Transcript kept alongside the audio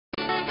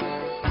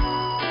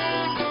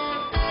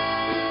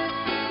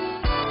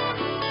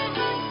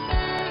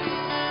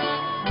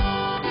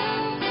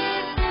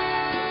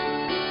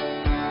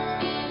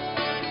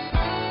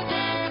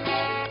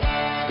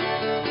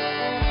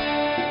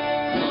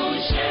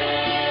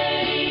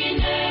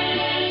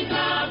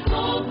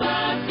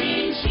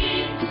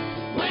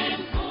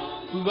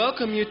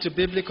welcome you to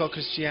Biblical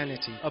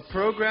Christianity, a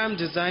program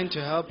designed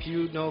to help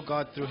you know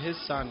God through His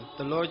Son,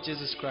 the Lord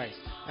Jesus Christ,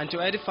 and to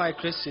edify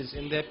Christians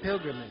in their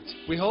pilgrimage.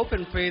 We hope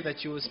and pray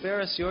that you will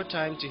spare us your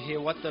time to hear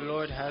what the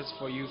Lord has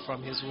for you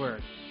from His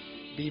Word.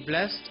 Be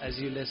blessed as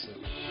you listen.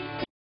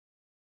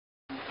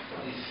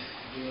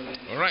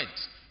 All right.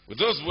 With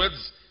those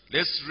words,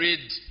 let's read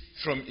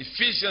from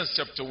Ephesians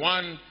chapter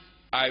 1.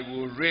 I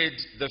will read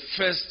the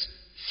first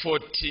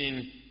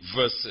 14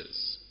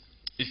 verses.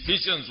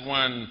 Ephesians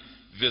 1,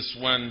 verse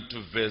 1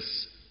 to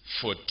verse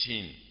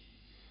 14.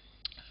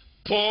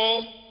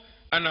 Paul,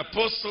 an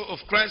apostle of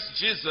Christ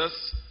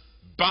Jesus,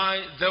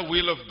 by the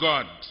will of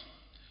God,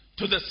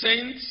 to the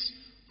saints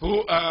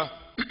who are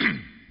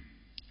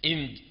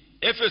in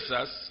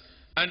Ephesus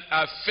and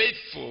are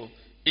faithful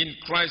in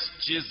Christ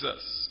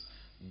Jesus,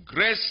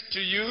 grace to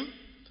you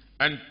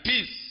and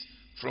peace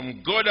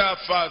from God our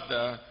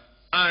Father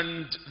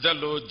and the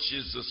Lord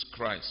Jesus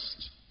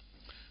Christ.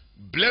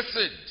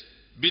 Blessed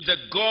be the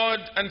God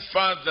and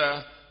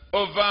Father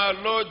of our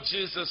Lord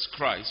Jesus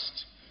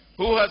Christ,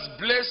 who has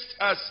blessed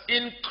us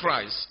in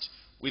Christ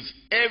with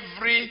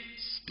every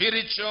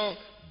spiritual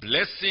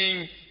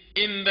blessing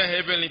in the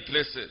heavenly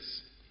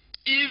places,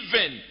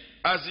 even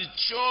as He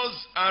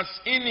chose us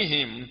in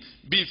Him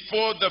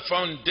before the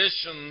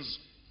foundation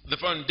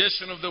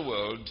of the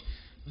world,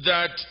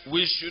 that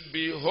we should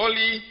be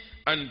holy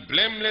and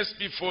blameless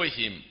before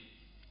Him.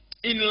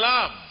 In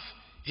love,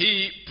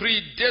 He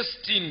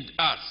predestined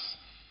us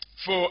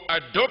for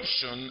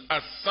adoption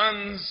as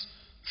sons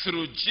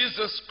through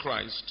Jesus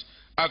Christ,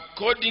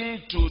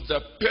 according to the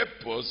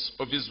purpose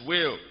of His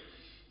will,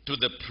 to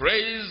the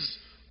praise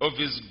of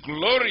His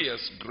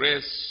glorious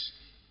grace,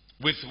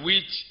 with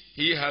which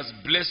He has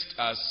blessed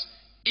us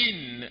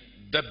in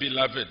the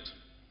Beloved.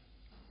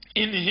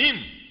 In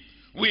Him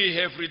we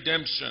have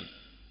redemption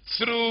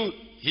through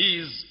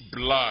His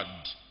blood,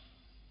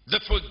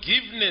 the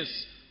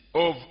forgiveness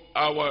of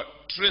our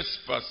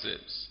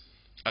trespasses,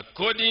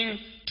 according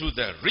to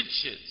the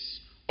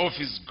riches of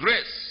His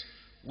grace,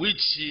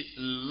 which He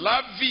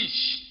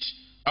lavished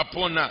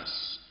upon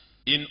us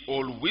in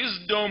all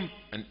wisdom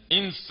and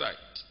insight,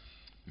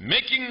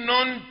 making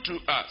known to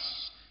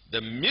us the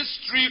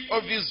mystery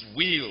of His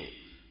will,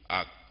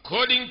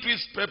 according to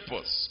His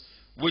purpose,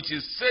 which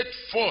is set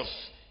forth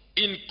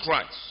in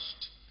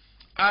Christ,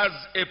 as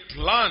a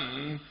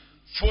plan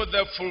for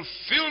the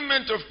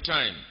fulfillment of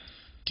time,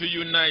 to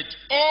unite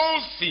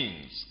all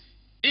things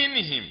in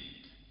Him,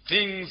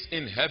 things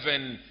in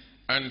heaven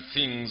and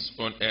things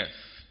on earth.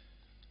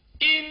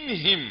 In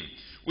Him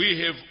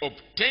we have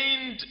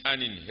obtained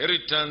an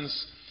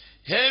inheritance,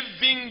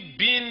 having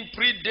been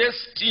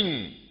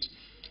predestined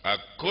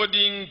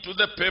according to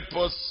the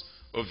purpose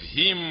of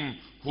Him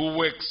who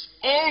works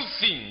all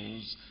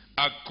things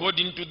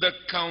according to the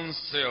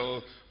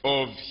counsel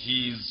of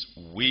His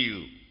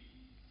will,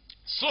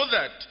 so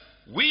that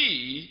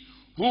we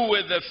who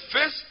were the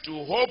first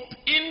to hope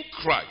in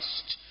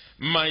Christ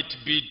might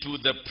be to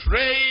the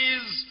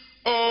praise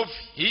of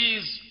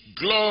His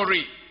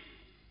glory.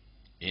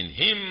 In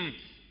Him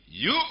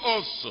you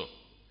also,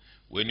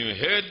 when you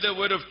heard the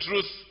word of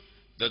truth,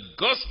 the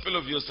gospel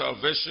of your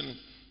salvation,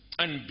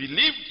 and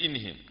believed in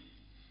Him,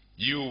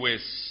 you were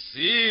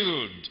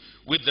sealed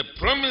with the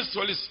promised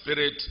Holy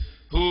Spirit,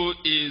 who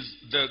is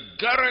the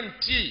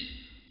guarantee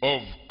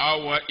of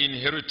our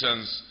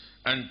inheritance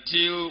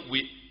until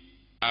we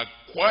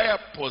acquire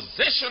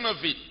possession of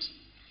it,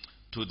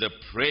 to the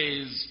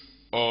praise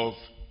of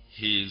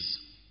His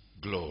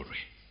glory.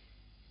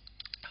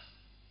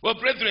 Well,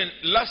 brethren,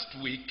 last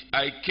week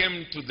I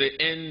came to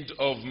the end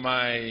of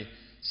my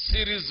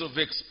series of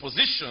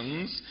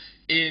expositions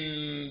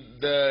in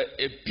the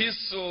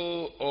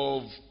epistle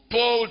of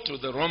Paul to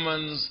the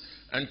Romans,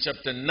 and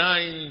chapter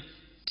 9,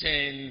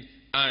 10,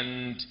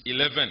 and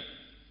 11.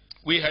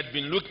 We had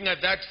been looking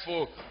at that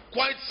for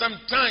quite some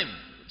time,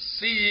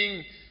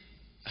 seeing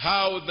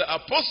how the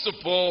Apostle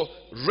Paul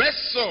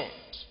wrestled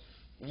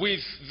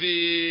with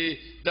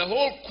the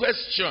whole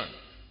question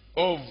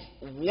of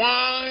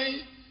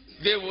why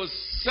there was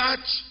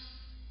such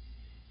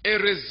a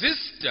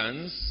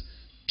resistance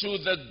to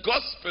the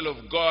gospel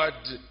of God,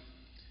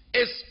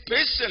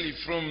 especially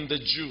from the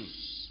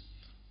Jews.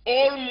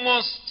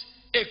 Almost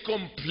a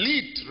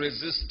complete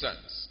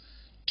resistance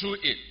to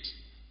it.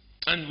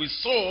 And we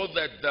saw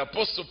that the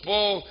Apostle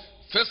Paul,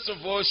 first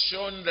of all,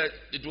 shown that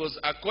it was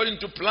according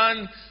to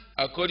plan,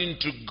 according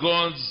to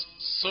God's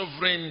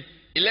sovereign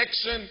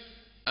election.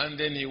 And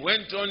then he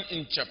went on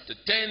in chapter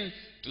 10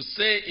 to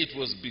say it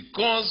was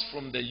because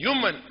from the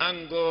human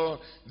angle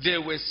they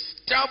were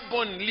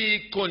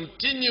stubbornly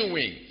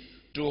continuing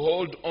to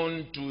hold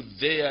on to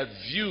their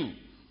view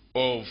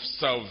of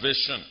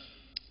salvation,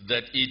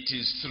 that it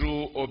is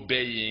through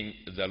obeying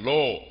the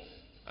law.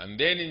 And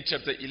then in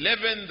chapter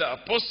 11, the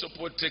Apostle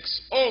Paul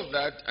takes all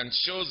that and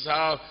shows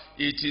how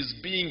it is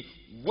being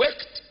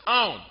worked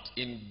out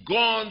in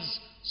God's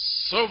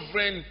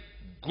sovereign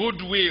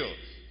goodwill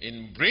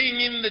in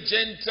bringing the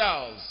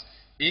Gentiles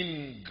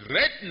in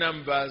great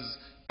numbers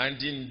and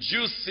in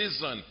due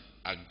season,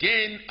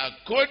 again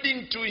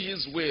according to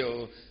His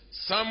will,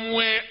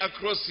 somewhere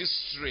across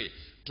history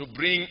to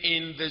bring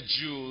in the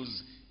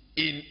Jews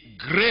in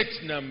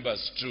great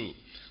numbers too,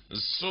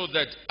 so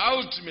that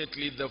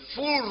ultimately the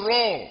full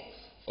role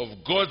of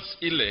God's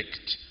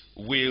elect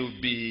will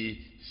be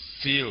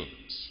filled.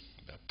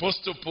 The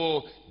Apostle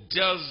Paul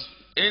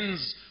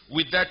ends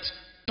with that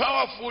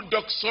powerful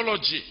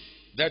doxology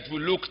that we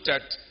looked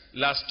at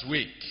last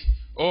week.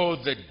 Oh,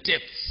 the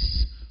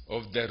depths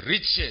of the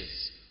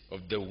riches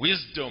of the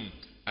wisdom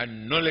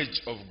and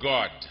knowledge of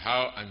God.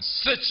 How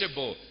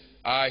unsearchable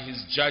are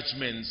his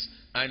judgments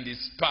and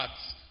his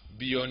paths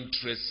beyond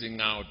tracing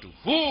out.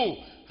 Who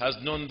has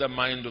known the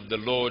mind of the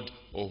Lord,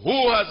 or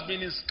who has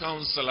been his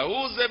counselor?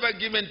 Who's ever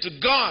given to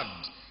God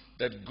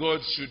that God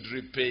should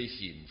repay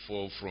him?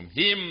 For from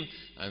him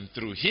and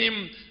through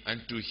him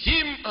and to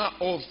him are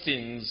all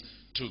things.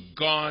 To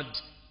God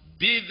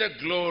be the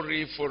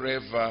glory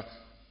forever.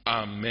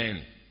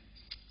 Amen.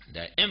 And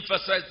I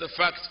emphasize the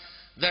fact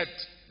that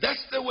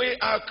that's the way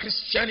our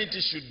Christianity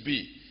should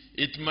be.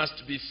 It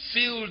must be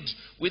filled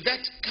with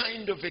that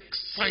kind of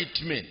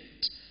excitement.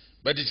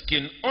 But it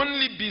can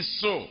only be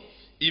so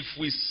if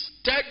we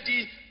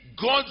study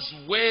God's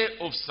way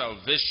of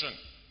salvation,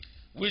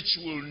 which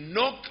will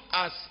knock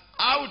us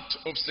out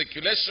of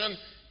speculation.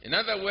 In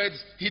other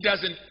words, he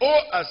doesn't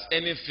owe us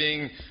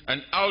anything,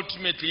 and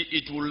ultimately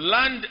it will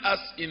land us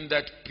in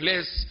that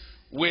place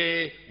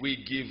where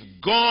we give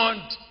God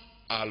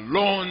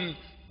alone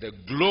the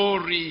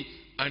glory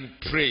and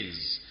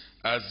praise,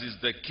 as is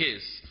the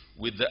case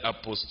with the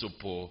Apostle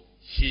Paul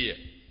here.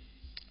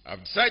 I've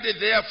decided,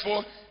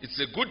 therefore, it's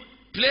a good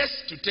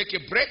place to take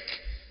a break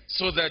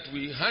so that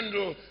we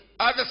handle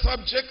other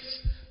subjects,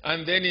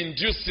 and then in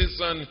due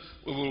season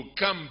we will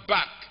come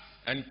back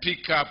and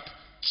pick up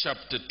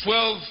chapter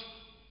 12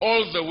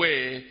 all the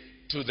way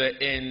to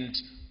the end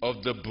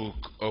of the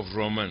book of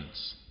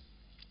Romans.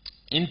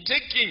 In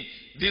taking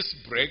this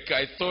break,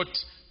 I thought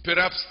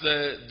perhaps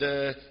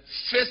the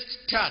first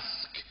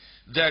task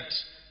that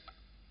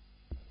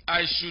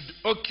I should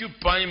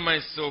occupy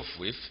myself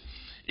with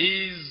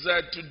is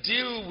to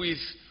deal with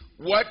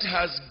what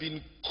has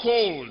been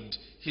called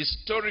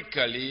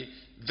historically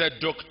the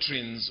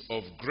doctrines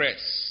of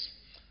grace.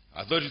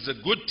 I thought it's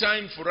a good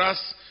time for us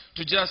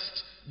to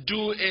just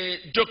do a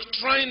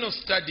doctrinal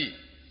study,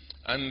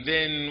 and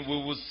then we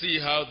will see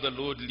how the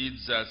Lord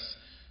leads us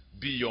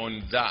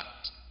beyond that.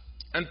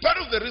 And part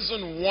of the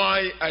reason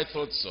why I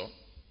thought so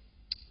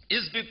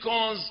is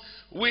because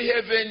we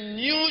have a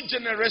new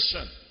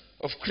generation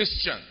of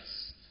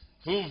Christians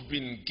who've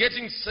been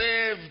getting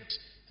saved,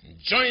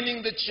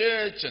 joining the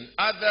church, and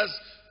others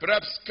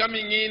perhaps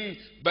coming in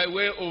by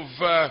way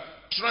of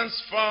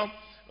transfer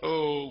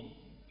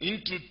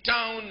into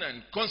town,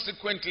 and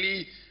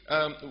consequently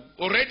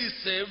already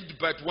saved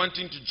but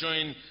wanting to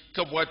join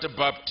Kabwata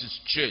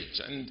Baptist Church.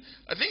 And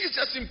I think it's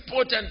just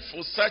important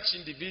for such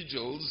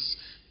individuals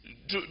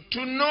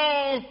to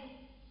know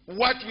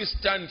what we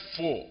stand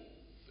for,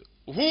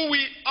 who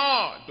we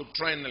are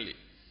doctrinally,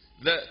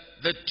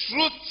 the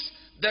truths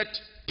that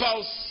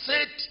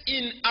pulsate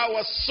in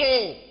our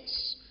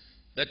souls,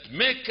 that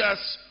make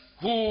us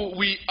who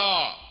we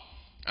are.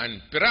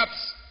 And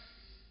perhaps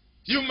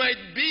you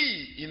might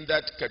be in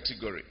that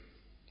category.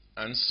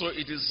 And so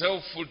it is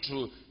helpful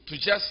to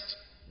just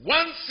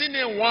once in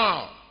a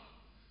while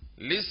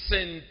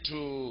listen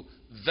to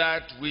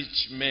that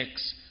which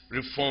makes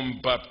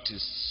Reformed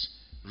Baptists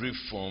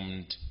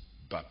Reformed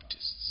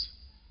Baptists.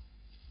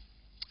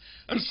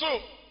 And so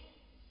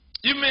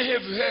you may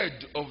have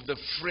heard of the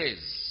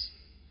phrase,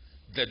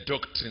 the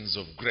doctrines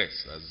of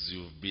grace, as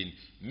you've been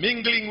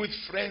mingling with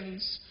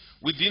friends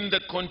within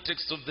the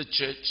context of the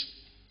church.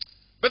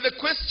 But the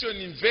question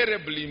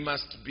invariably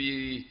must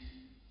be,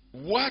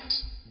 what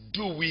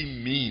do we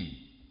mean?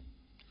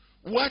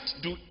 What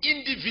do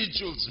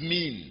individuals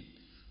mean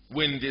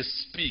when they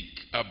speak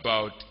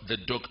about the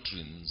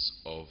doctrines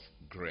of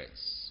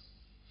grace?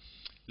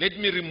 Let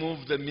me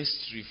remove the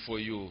mystery for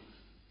you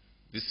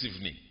this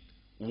evening,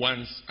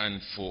 once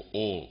and for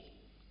all.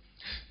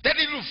 That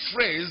little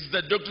phrase,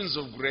 the doctrines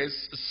of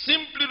grace,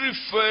 simply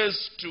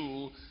refers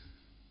to,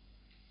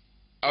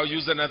 I'll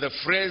use another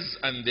phrase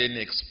and then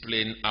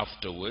explain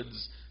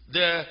afterwards,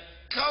 the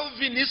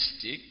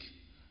Calvinistic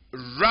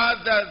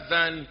rather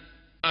than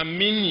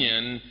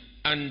Arminian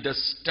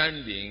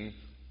understanding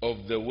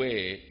of the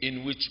way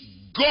in which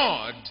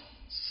God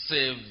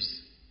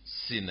saves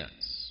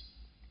sinners.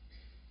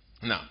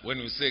 Now, when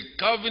we say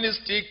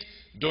Calvinistic,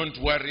 don't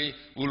worry,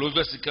 we'll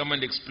obviously come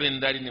and explain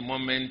that in a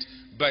moment,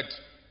 but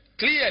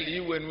clearly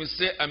when we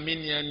say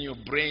Arminian, your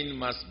brain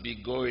must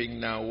be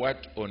going, now what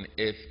on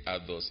earth are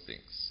those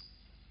things?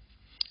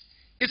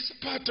 It's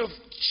part of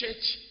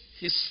church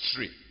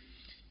history.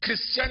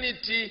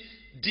 Christianity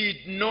did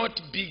not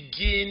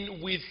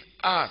begin with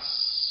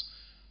us.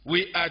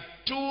 We are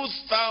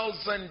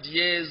 2,000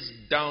 years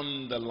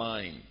down the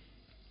line.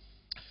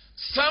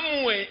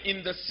 Somewhere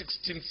in the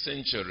 16th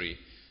century,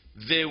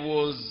 there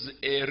was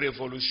a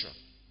revolution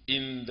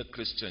in the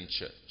Christian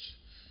church.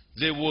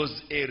 There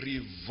was a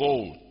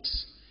revolt,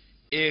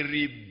 a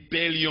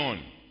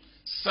rebellion.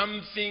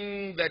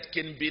 something that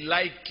can be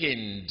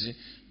likened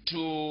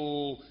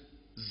to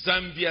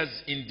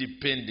Zambia's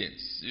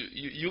independence.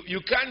 You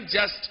can't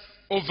just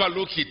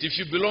overlook it. If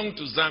you belong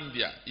to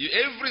Zambia,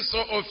 every so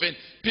often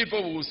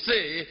people will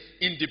say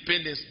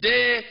Independence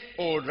Day,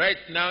 or right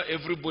now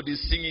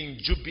everybody's singing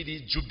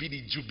Jubilee,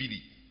 Jubilee,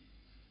 Jubilee,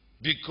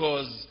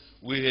 because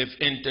we have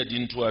entered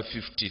into our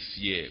 50th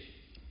year.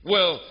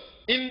 Well,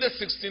 in the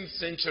 16th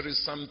century,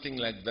 something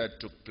like that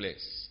took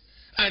place.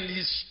 And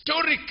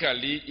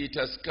historically, it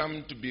has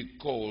come to be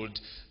called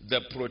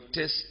the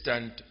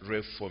Protestant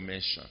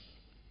Reformation.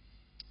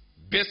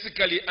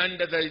 Basically,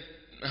 under the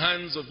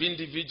hands of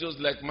individuals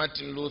like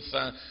Martin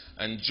Luther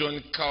and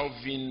John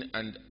Calvin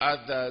and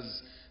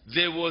others,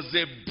 there was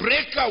a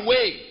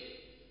breakaway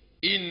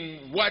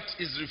in what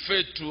is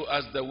referred to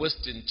as the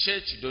Western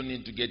Church. You don't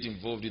need to get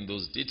involved in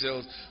those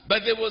details.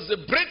 But there was a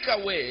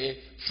breakaway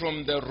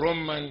from the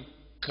Roman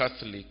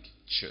Catholic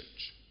Church.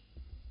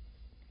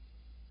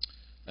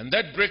 And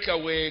that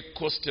breakaway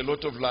cost a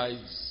lot of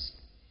lives.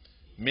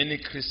 Many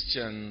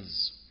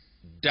Christians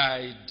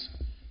died.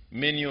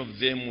 Many of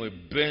them were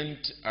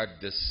burnt at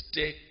the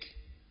stake.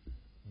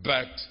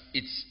 But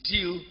it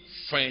still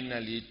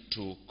finally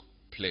took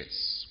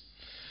place.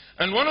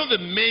 And one of the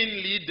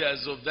main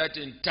leaders of that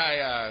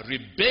entire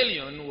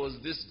rebellion was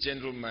this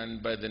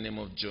gentleman by the name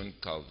of John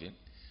Calvin,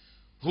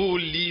 who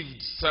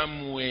lived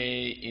somewhere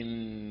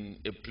in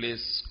a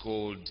place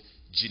called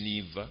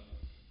Geneva,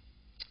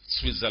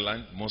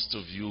 Switzerland. Most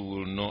of you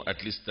will know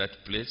at least that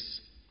place.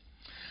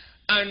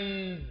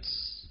 And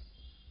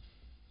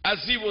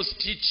as he was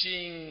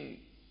teaching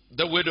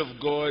the word of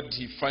God,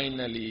 he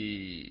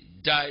finally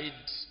died.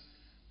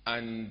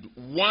 And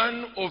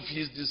one of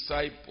his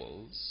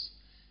disciples,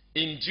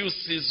 in due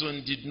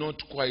season, did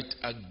not quite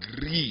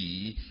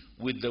agree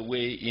with the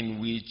way in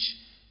which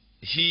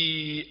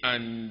he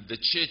and the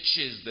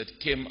churches that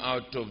came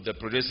out of the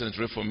Protestant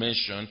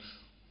Reformation,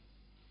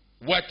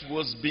 what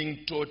was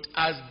being taught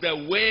as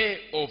the way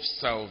of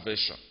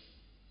salvation.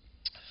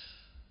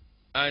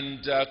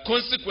 And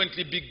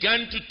consequently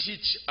began to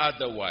teach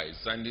otherwise.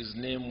 And his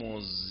name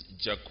was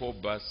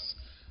Jacobus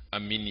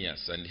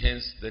Arminius, and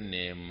hence the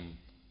name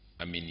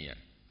Arminian.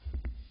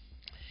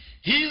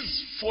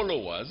 His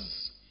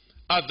followers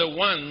are the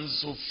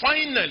ones who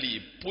finally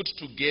put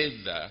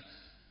together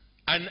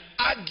an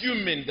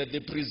argument that they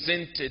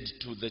presented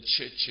to the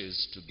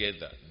churches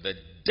together, the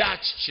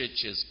Dutch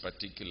churches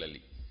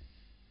particularly.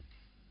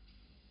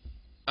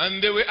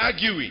 And they were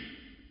arguing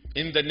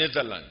in the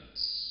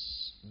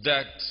Netherlands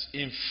that,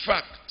 in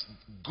fact,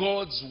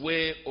 God's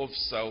way of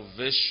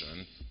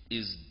salvation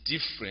is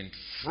different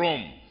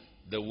from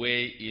the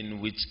way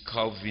in which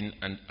Calvin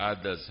and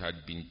others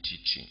had been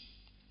teaching.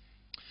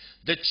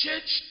 The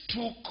church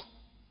took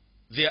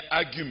their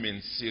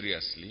arguments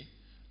seriously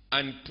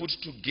and put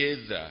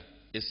together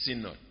a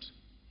synod.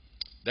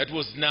 That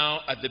was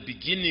now at the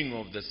beginning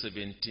of the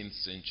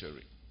 17th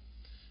century.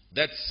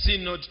 That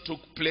synod took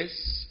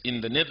place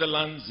in the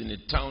Netherlands in a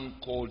town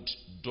called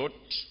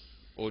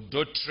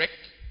Dordrecht.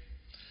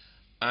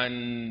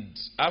 And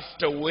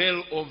after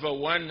well over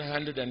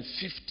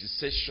 150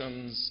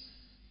 sessions,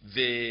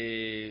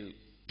 they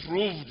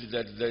proved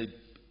that the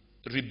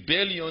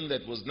rebellion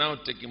that was now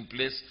taking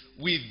place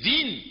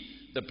within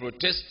the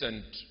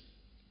Protestant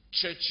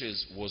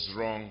churches was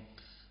wrong,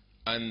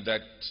 and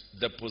that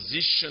the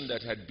position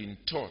that had been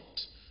taught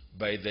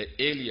by the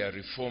earlier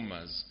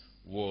reformers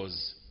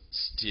was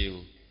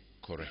still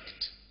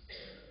correct.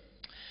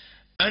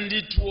 And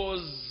it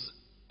was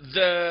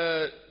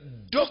the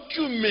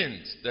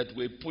documents that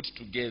were put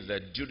together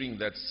during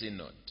that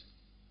synod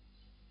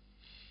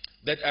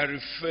that are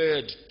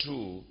referred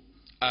to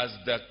as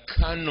the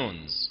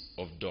canons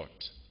of Dort.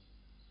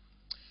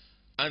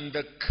 And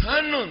the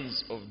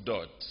canons of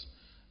Dort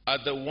are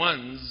the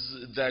ones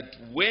that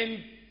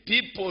when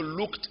people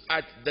looked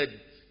at the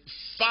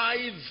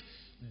 5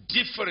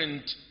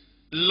 different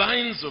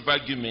lines of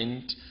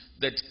argument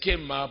that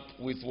came up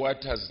with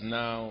what has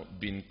now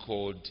been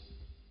called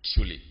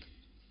tulip.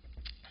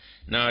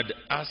 Now I'd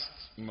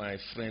asked my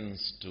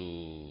friends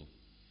to,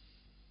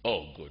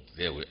 oh good,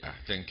 there we are,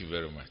 thank you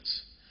very much.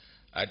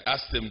 I'd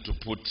asked them to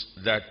put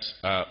that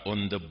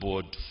on the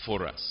board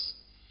for us.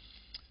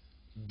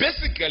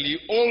 Basically,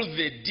 all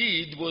they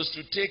did was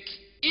to take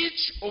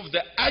each of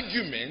the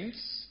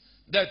arguments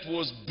that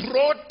was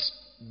brought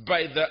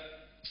by the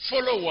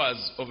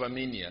followers of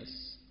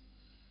Arminius,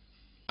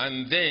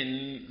 and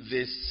then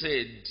they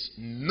said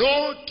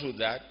no to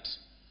that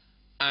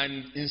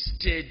and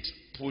instead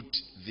put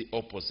the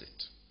opposite.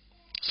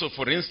 So,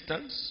 for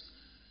instance,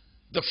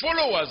 the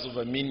followers of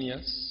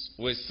Arminius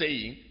were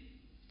saying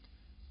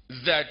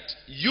that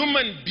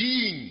human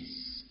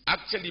beings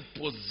actually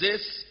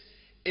possess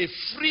a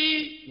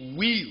free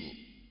will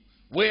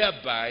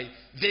whereby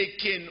they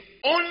can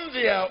on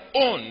their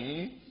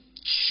own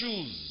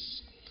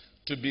choose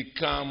to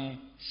become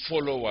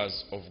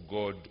followers of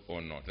God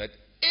or not. That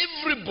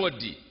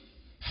everybody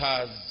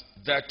has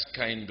that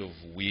kind of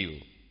will.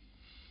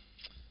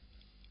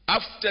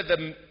 After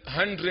the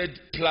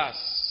 100+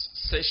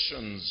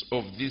 sessions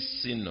of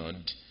this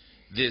synod,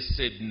 they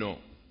said no.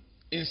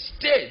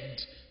 Instead,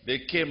 they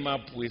came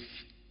up with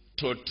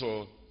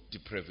total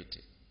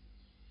depravity.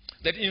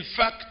 That in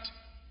fact,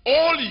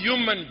 all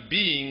human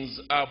beings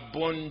are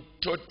born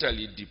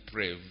totally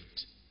depraved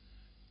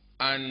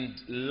and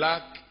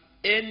lack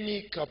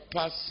any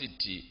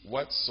capacity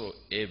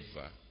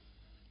whatsoever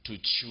to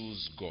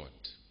choose God.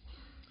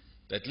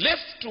 That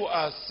left to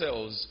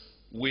ourselves,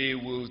 we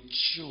will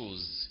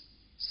choose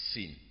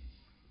sin.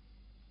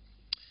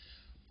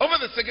 Over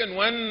the second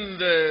one,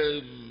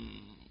 the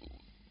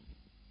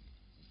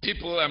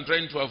people, I'm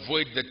trying to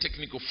avoid the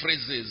technical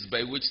phrases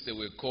by which they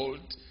were called,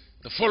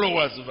 the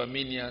followers of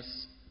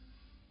Arminius,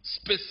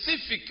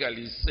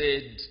 specifically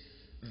said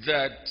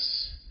that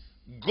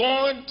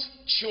God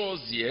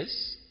chose,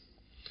 yes,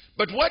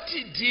 but what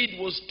he did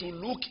was to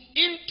look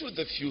into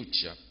the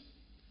future,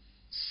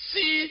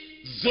 see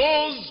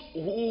those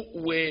who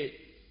were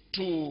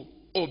to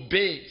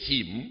obey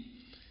him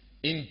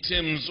in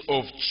terms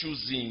of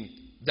choosing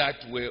that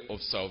way of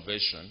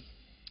salvation,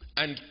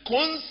 and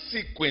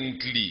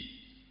consequently,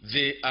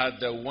 they are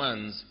the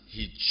ones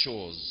he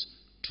chose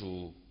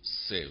to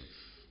save.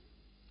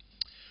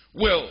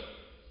 Well,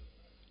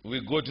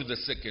 we go to the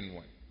second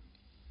one.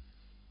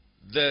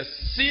 The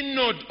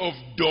Synod of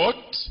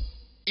Dort,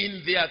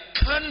 in their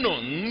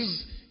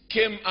canons,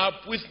 came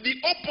up with the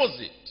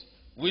opposite,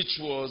 which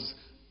was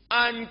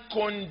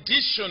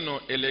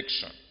unconditional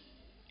election.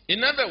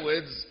 In other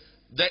words,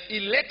 the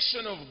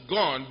election of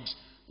God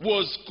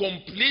was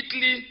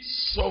completely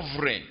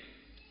sovereign.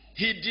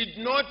 He did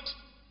not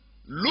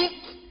look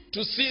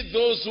to see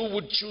those who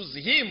would choose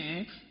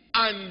him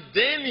and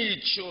then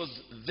he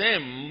chose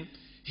them.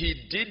 He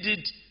did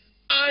it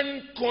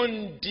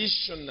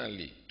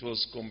unconditionally. It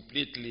was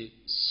completely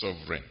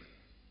sovereign.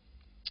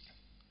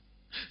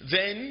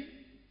 Then,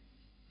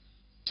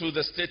 to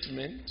the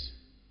statement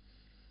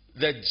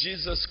that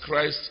Jesus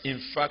Christ, in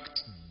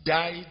fact,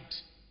 died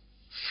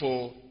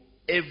for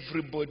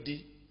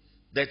everybody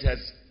that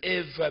has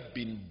ever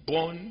been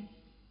born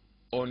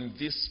on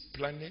this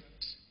planet,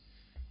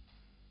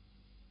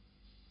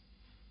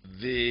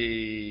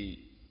 the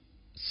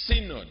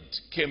Synod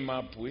came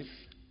up with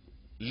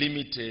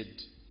limited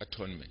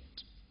atonement.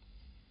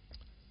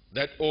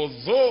 That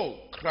although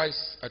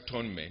Christ's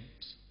atonement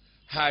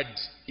had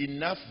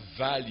enough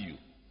value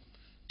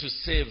to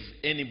save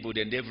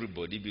anybody and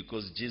everybody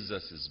because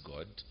Jesus is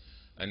God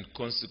and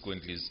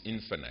consequently is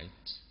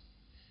infinite,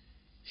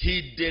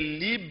 he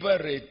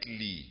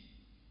deliberately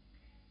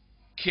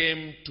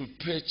came to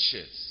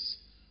purchase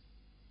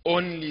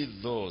only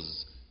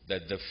those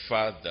that the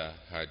Father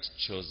had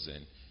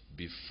chosen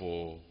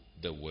before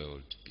the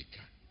world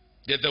began.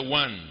 They're the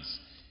ones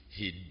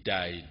he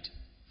died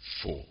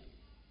for.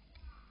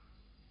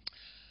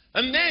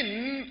 And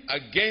then,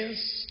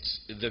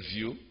 against the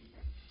view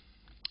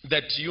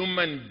that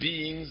human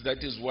beings,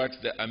 that is what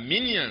the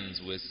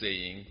Arminians were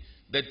saying,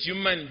 that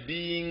human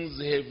beings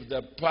have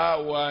the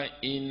power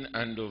in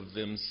and of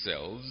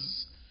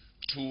themselves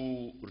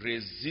to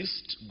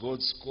resist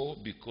God's call,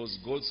 because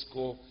God's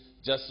call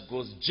just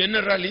goes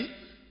generally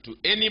to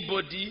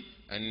anybody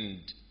and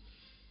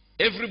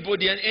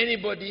everybody and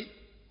anybody.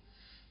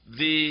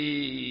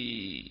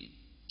 The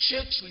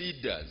church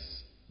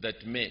leaders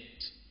that met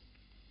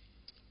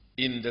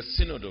in the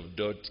Synod of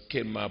Dort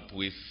came up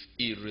with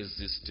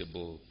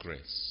irresistible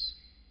grace.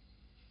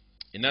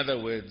 In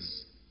other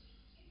words,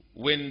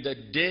 when the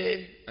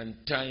day and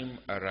time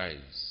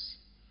arrives,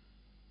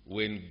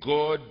 when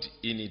God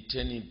in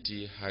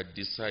eternity had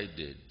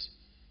decided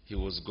he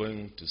was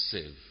going to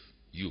save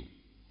you,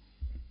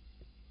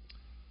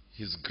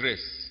 his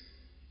grace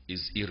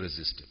is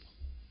irresistible.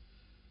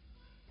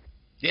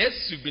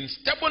 Yes, you've been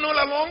stubborn all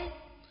along,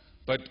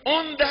 but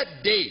on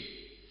that day,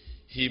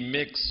 he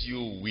makes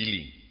you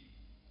willing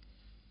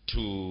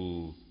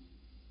to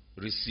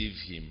receive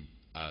him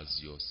as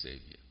your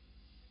Savior.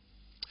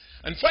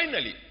 And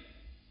finally,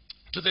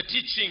 to the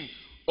teaching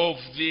of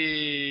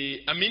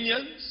the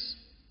Arminians,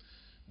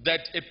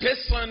 that a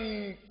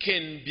person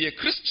can be a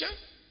Christian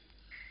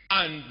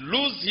and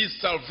lose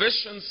his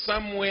salvation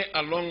somewhere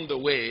along the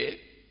way,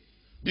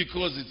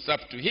 because it's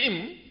up to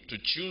him to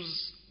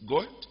choose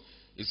God.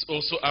 It's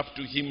also up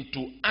to him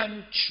to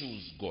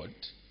unchoose God.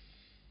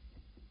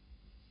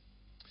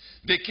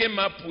 They came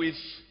up with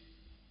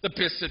the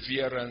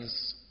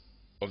perseverance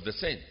of the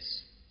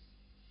saints.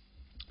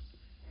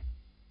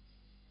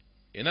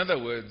 In other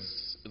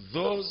words,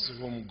 those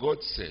whom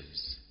God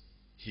saves,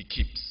 he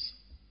keeps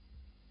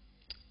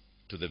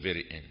to the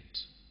very end.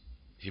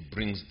 He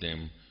brings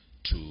them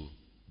to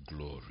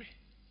glory.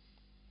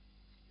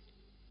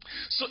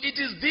 So it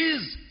is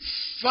these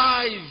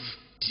 5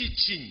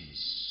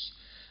 teachings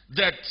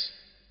that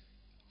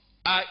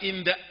are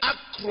in the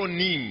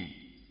acronym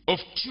of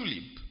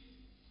TULIP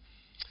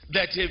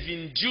that have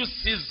in due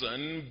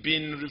season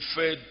been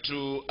referred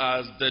to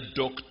as the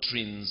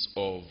doctrines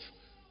of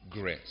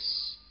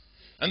grace.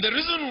 And the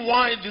reason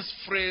why this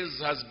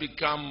phrase has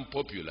become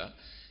popular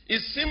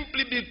is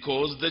simply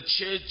because the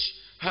church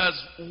has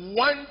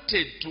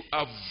wanted to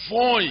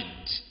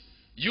avoid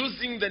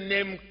using the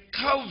name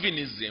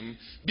Calvinism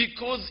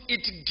because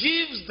it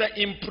gives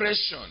the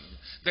impression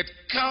that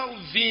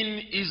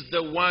Calvin is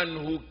the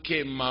one who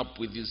came up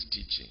with these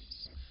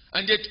teachings.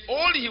 And yet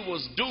all he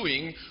was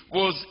doing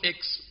was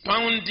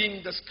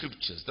expounding the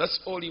scriptures. That's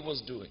all he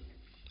was doing.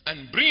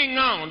 And bringing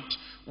out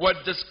what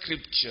the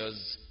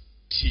scriptures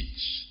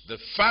teach. The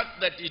fact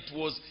that it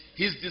was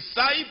his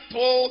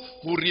disciple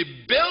who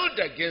rebelled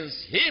against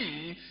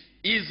him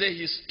is a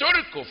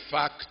historical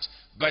fact,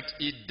 but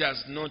it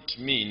does not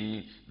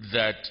mean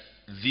that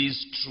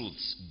these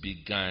truths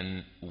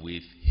began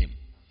with him.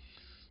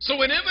 So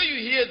whenever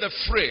you hear the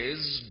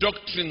phrase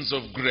doctrines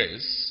of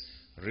grace,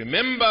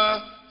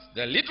 remember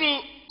the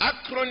little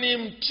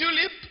acronym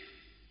TULIP: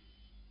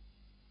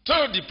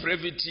 total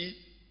depravity,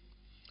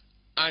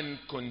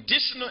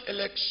 unconditional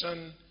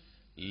election,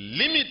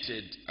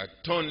 limited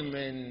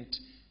atonement,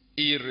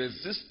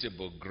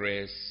 irresistible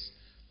grace,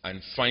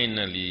 and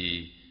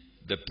finally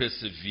the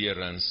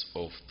perseverance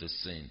of the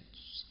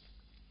saints.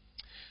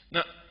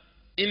 Now,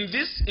 in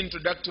this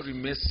introductory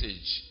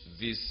message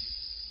this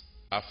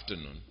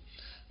afternoon,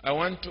 I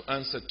want to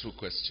answer two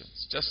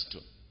questions, just two.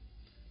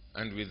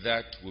 And with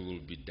that, we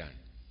will be done.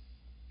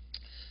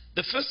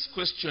 The first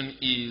question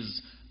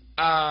is,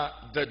 are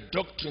the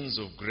doctrines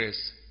of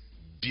grace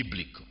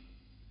biblical?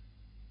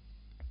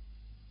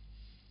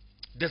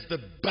 Does the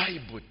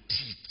Bible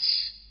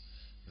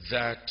teach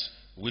that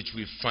which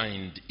we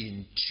find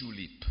in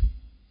TULIP?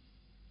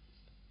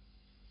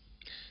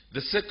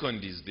 The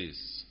second is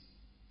this: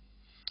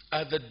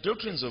 are the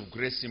doctrines of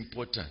grace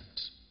important?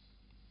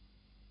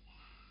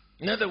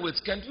 In other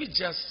words, can't we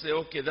just say,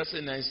 okay, that's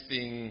a nice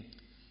thing,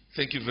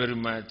 thank you very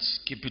much,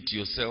 keep it to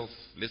yourself,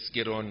 let's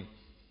get on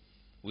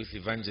with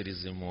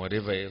evangelism or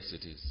whatever else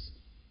it is?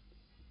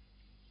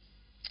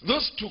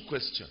 Those two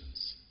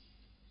questions.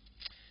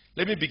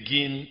 Let me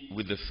begin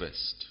with the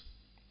first.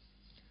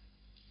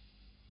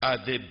 Are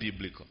they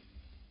biblical?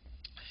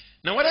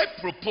 Now, what I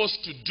propose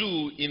to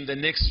do in the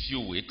next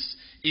few weeks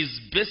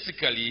is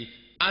basically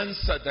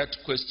answer that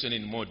question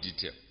in more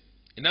detail.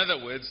 In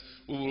other words,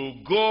 we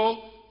will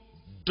go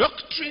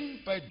doctrine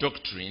by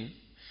doctrine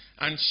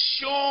and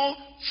show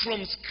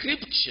from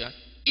Scripture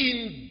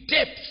in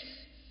depth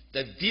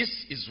that this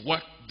is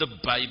what the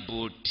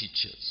Bible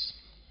teaches.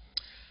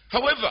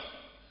 However,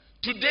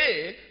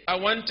 today I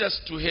want us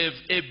to have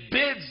a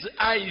bird's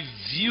eye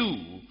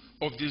view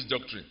of these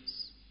doctrines.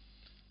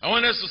 I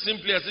want us to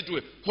simply, as it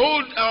were,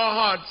 hold our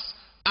hearts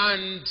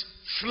and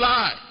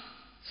fly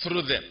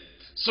through them.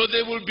 So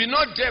there will be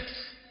no depth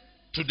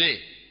today.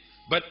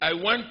 But I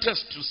want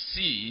us to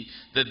see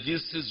that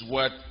this is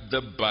what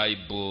the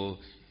Bible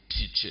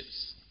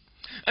teaches.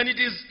 And it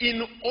is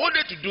in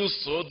order to do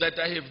so that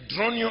I have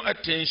drawn your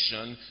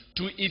attention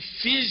to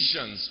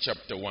Ephesians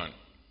chapter 1.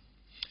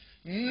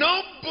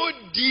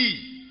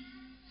 Nobody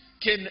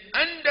can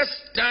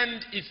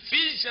understand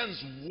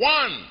Ephesians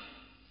 1,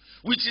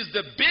 which is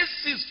the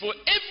basis for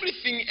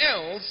everything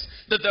else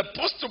that the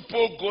Apostle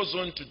Paul goes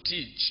on to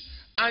teach,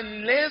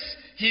 unless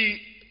he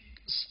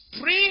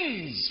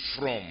springs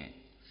from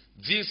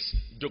this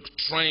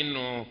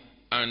doctrinal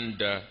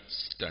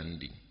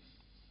understanding.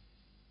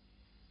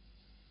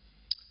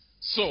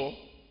 So,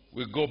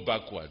 we go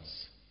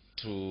backwards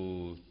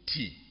to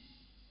T,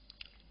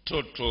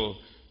 total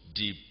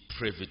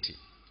depravity.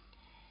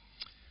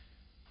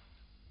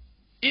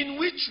 In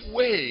which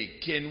way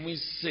can we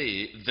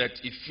say that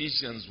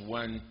Ephesians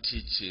 1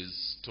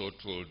 teaches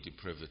total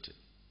depravity?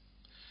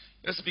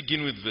 Let's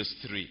begin with verse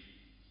 3.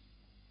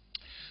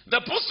 The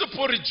Apostle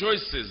Paul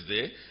rejoices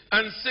there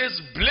and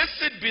says,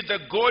 "Blessed be the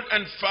God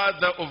and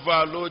Father of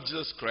our Lord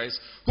Jesus Christ,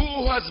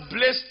 who has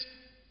blessed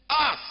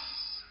us,"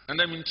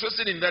 and I'm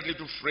interested in that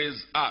little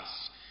phrase,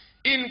 us,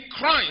 "in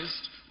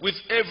Christ with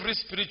every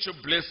spiritual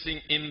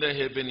blessing in the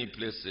heavenly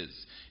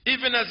places,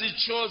 even as he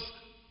chose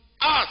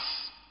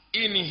us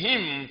in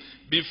him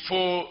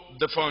before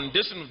the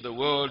foundation of the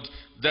world,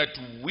 that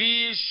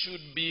we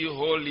should be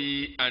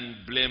holy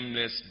and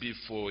blameless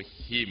before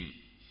him."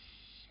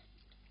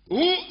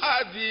 Who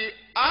are the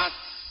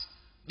us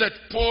that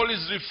Paul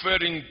is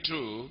referring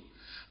to,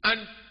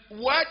 and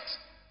what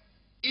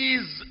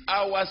is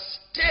our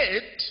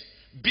state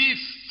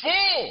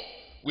before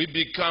we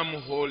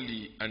become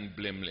holy and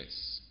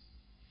blameless?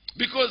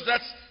 Because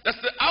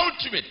that's the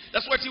ultimate.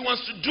 That's what he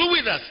wants to do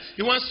with us.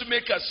 He wants to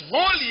make us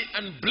holy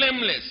and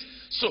blameless.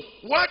 So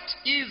what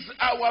is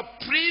our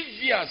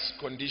previous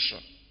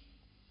condition?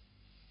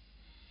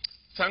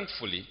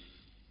 Thankfully,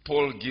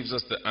 Paul gives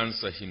us the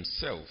answer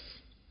himself.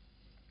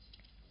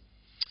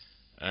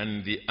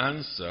 And the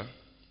answer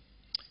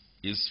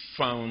is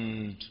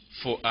found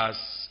for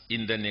us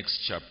in the next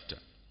chapter,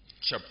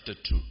 chapter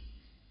 2.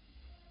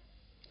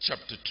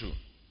 Chapter 2.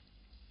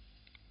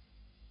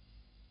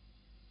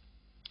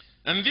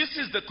 And this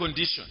is the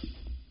condition.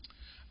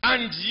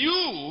 "And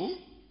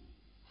you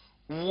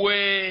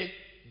were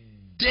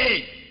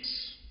dead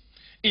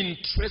in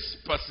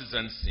trespasses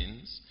and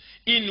sins,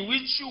 in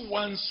which you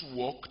once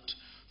walked,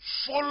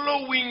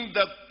 following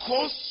the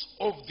course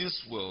of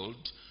this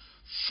world,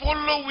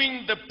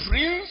 following the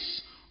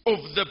prince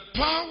of the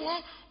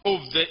power of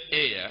the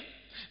air,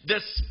 the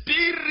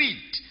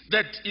spirit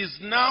that is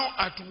now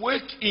at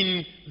work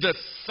in the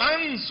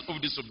sons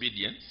of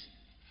disobedience,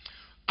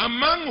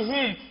 among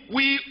whom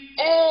we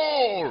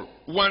all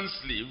once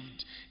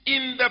lived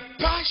in the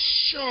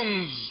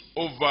passions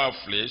of our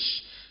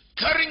flesh,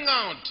 carrying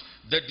out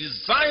the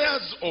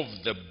desires of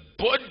the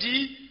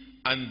body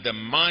and the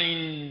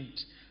mind,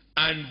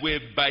 and were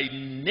by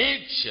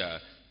nature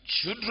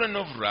children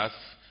of wrath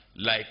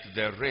like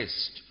the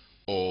rest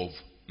of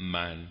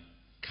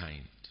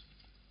mankind.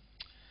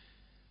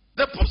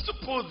 The Apostle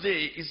Paul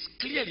there is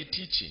clearly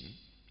teaching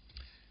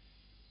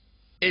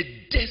a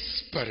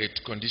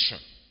desperate condition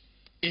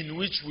in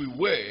which we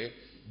were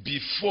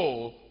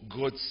before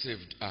God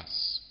saved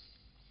us.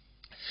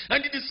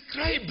 And he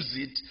describes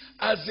it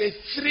as a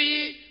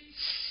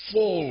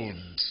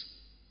threefold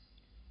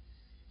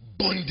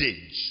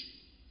bondage.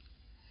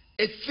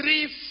 A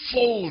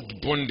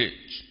threefold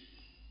bondage.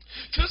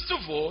 First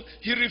of all,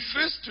 he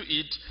refers to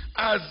it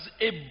as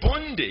a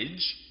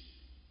bondage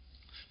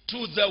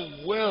to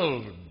the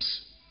world.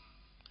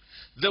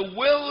 The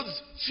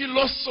world's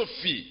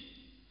philosophy,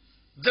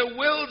 the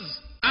world's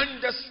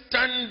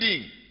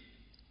understanding,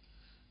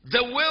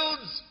 the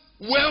world's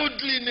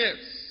worldliness,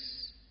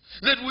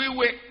 that we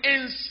were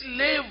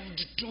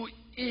enslaved to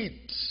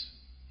it.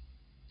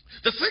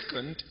 The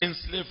second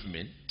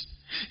enslavement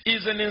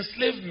is an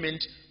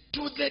enslavement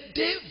to the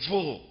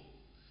devil,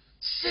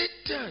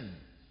 Satan.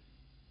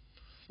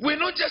 We're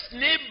not just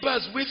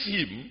neighbors with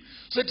him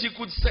so that he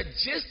could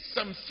suggest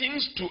some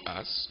things to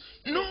us.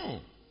 No.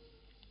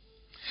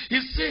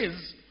 He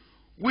says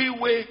we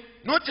were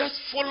not just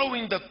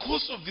following the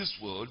course of this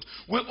world,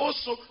 we're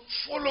also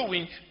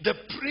following the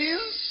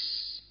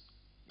prince.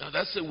 Now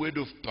that's a word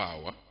of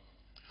power.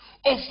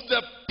 Of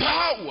the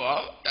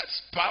power,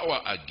 that's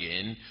power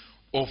again,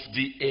 of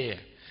the air.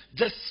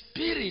 The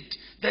spirit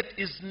that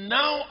is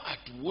now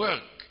at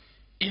work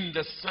in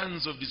the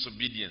sons of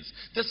disobedience.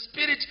 The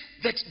spirit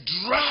that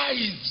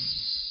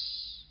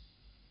drives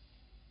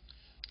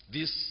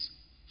this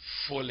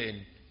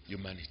fallen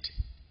humanity.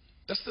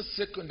 That's the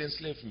second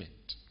enslavement.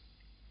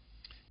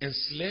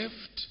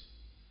 Enslaved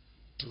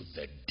to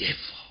the devil.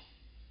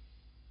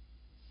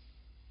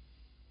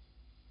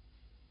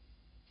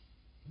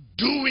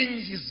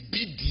 Doing his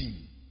bidding.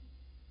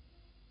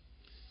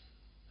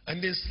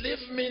 And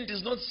enslavement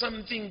is not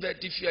something that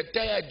if you are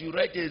tired, you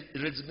write a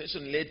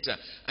resignation letter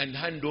and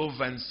hand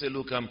over and say,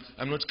 look, I'm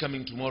not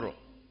coming tomorrow.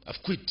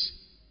 I've quit.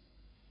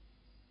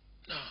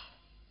 No.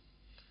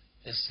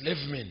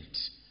 Enslavement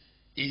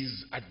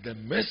is at the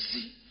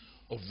mercy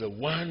of the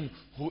one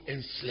who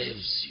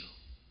enslaves you.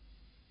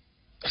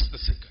 That's the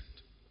second.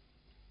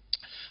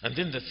 And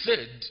then the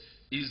third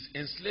is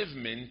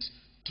enslavement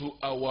to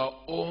our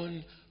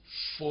own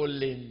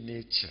fallen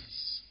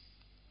natures.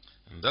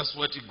 And that's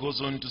what he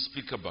goes on to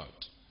speak about.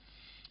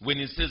 When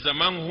he says,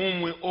 among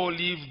whom we all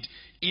lived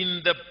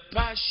in the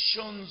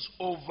passions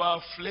of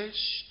our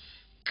flesh,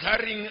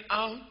 carrying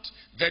out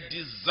the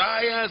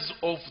desires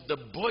of the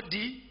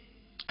body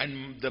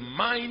and the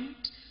mind,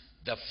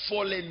 the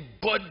fallen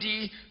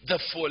body, the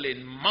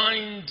fallen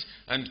mind,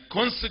 and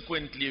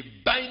consequently,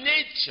 by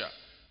nature,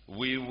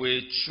 we were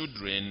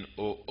children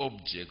or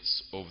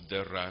objects of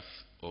the wrath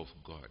of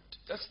God.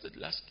 That's the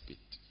last bit.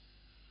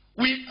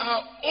 We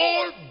are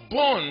all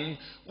born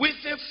with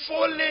a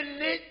fallen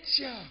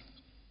nature.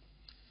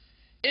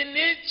 A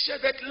nature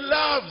that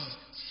loves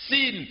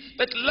sin,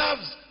 that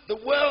loves the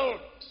world.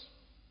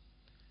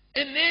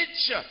 A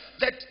nature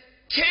that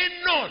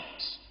cannot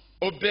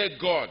obey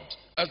God,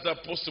 as the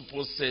Apostle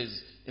Paul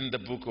says in the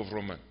book of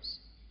Romans.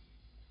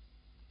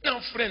 Now,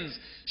 friends,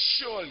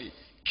 surely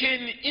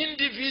can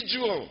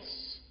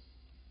individuals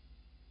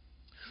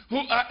who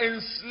are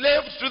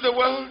enslaved to the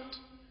world,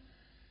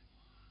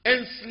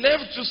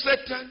 enslaved to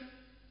Satan,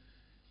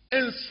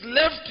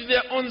 enslaved to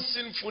their own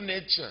sinful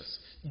natures,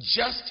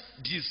 just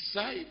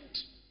decide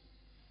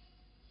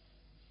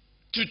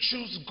to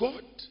choose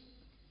God?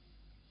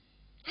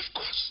 Of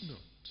course not.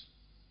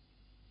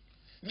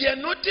 They are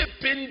not a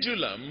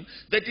pendulum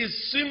that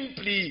is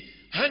simply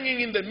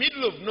hanging in the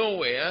middle of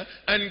nowhere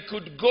and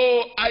could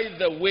go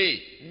either way.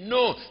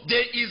 No,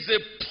 there is a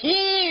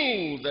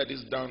pull that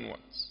is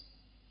downwards.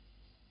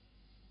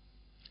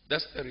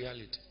 That's the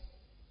reality.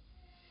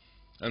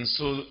 And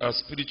so our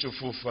spiritual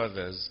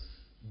forefathers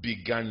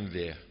began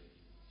there.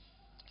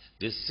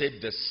 They said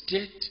the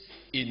state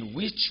in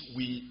which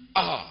we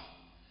are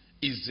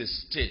is a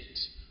state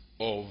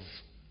of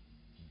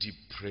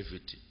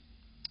depravity.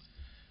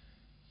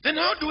 Then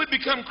how do we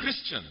become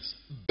Christians?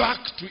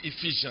 Back to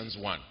Ephesians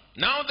 1.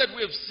 Now that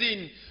we have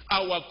seen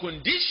our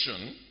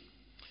condition,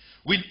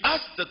 we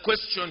ask the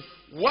question,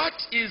 what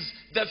is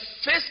the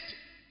first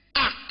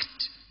act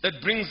that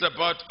brings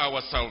about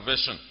our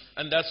salvation?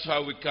 And that's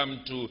how we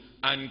come to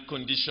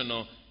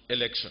unconditional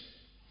election.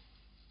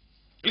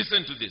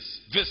 Listen to this.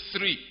 Verse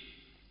 3.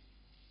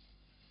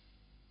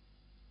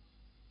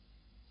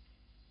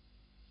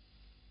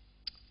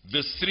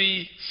 Verse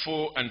 3,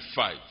 4, and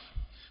 5.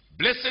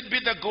 Blessed be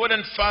the God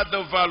and Father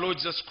of our Lord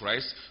Jesus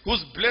Christ,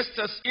 who's blessed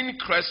us in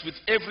Christ with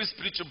every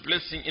spiritual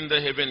blessing in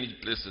the heavenly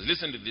places.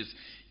 Listen to this.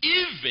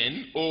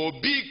 Even or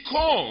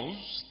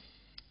because,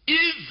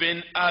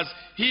 even as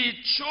he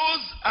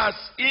chose us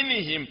in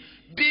him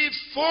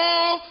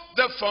before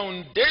the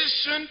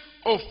foundation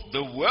of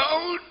the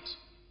world,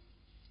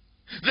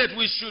 that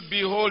we should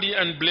be holy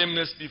and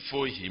blameless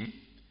before him.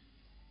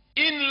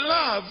 In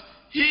love,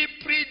 he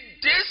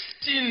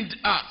predestined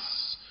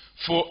us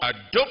for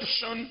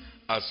adoption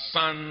as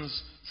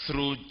sons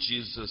through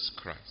Jesus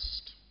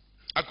Christ.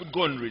 I could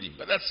go on reading,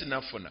 but that's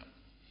enough for now.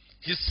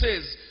 He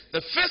says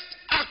the first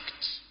act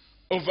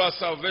of our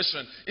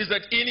salvation is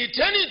that in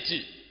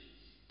eternity,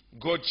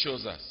 God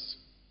chose us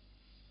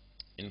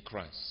in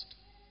Christ.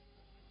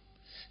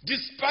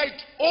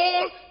 Despite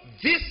all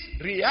this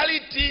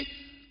reality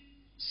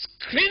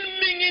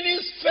screaming in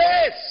his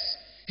face,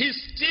 he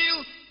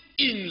still,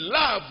 in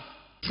love,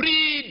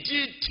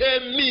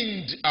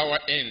 predetermined our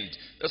end.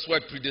 That's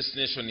what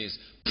predestination is.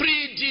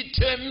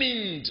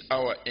 Predetermined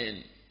our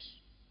end.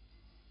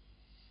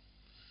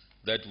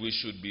 That we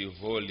should be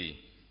holy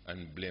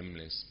and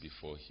blameless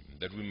before him.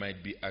 That we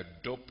might be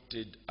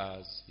adopted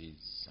as his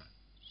sons.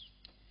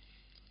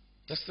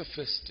 That's the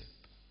first step.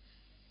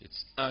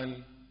 It's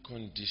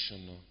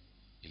unconditional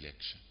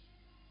election.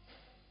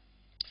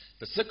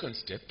 The second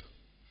step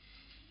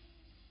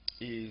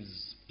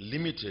is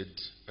limited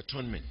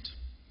atonement.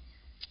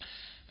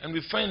 And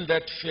we find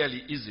that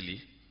fairly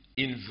easily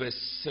in verse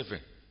 7.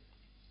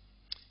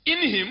 In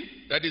him,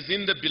 that is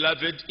in the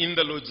beloved, in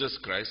the Lord Jesus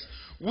Christ,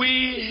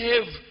 we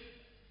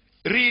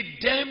have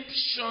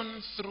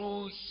redemption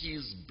through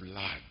his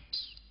blood.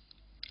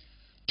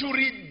 To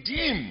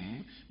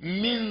redeem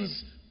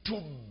means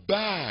to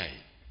buy.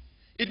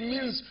 It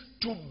means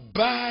to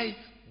buy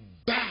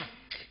back.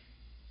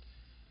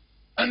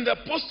 And the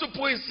Apostle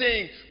Paul is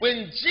saying,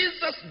 when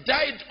Jesus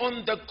died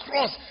on the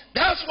cross,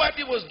 that's what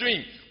he was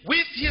doing.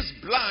 With his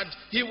blood,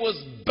 he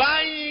was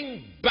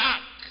buying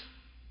back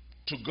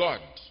to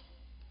God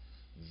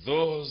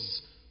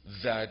those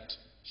that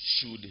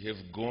should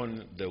have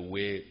gone the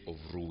way of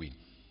ruin.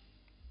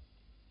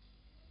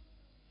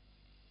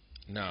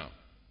 Now,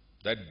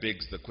 that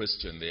begs the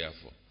question,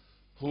 therefore,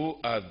 who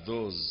are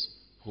those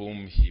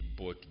whom he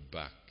bought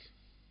back?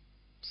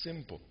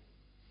 Simple.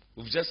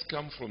 We've just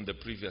come from the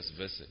previous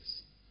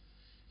verses.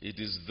 It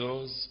is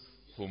those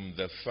whom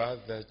the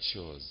Father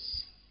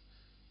chose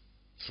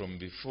from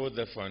before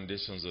the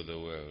foundations of the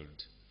world,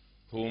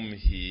 whom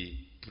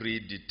he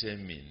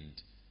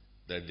predetermined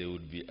that they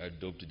would be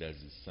adopted as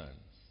his sons.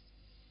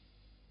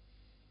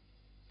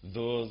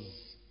 Those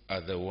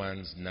are the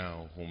ones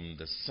now whom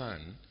the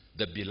Son,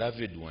 the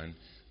beloved one,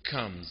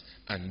 comes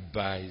and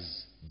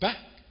buys back.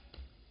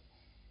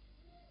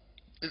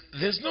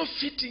 There's no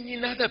fitting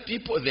in other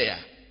people there.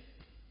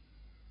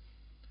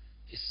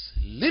 It's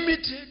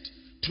limited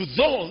to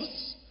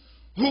those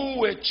who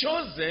were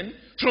chosen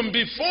from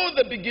before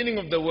the beginning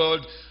of the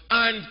world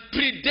and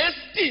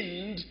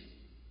predestined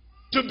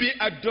to be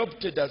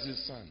adopted as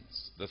his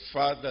sons.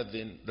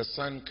 The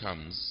Son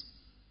comes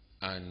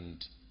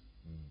and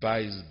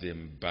buys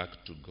them back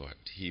to God.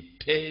 He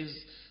pays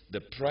the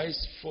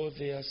price for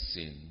their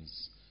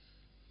sins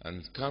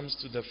and comes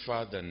to the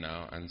Father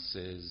now and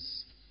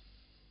says,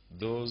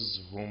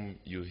 those whom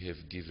you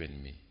have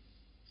given me,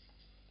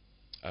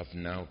 I've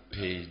now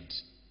paid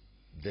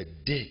the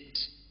debt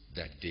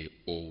that they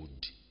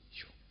owed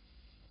you.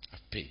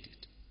 I've paid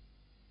it.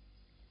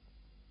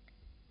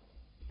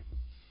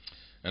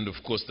 And of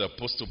course, the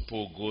Apostle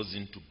Paul goes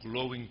into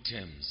glowing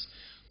terms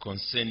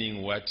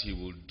concerning what he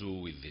will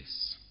do with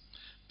this.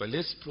 But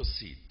let's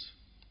proceed.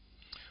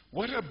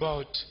 What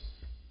about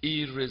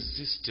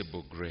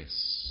irresistible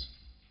grace?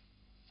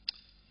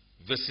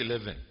 Verse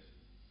 11.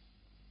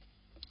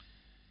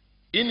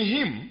 In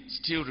him,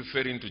 still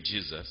referring to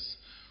Jesus,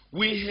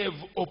 we have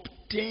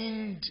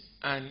obtained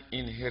an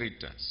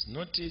inheritance.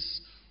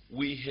 Notice,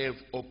 we have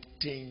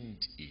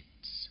obtained it.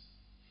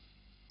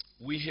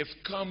 We have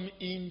come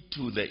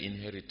into the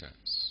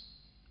inheritance.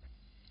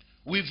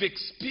 We've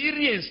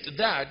experienced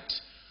that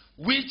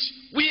which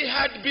we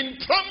had been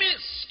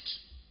promised.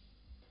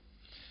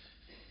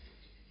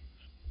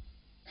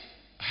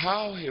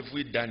 How have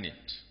we done it?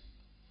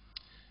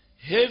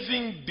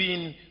 Having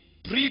been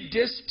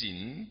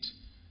predestined,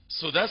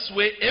 so that's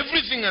where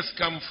everything has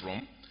come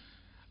from,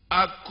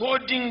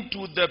 according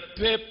to the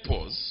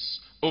purpose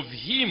of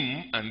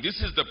him, and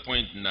this is the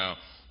point now,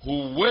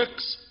 who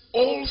works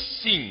all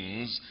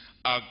things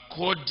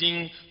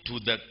according to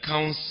the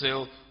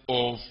counsel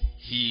of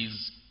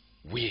his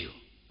will.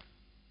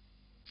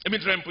 Let me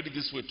try and put it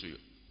this way to you.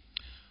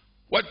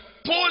 What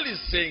Paul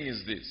is saying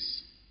is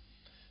this,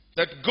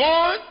 that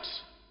God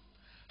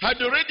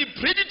had already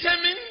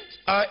predetermined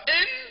our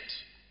end.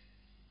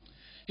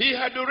 He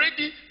had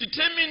already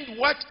determined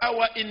what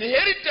our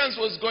inheritance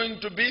was going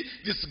to be,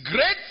 this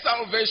great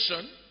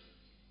salvation.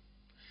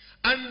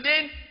 And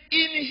then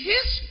in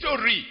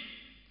history,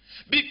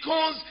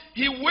 because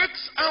he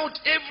works out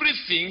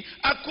everything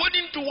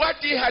according to what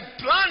he had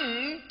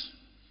planned,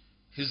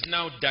 he's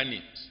now done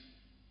it.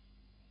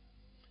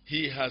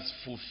 He has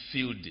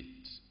fulfilled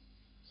it.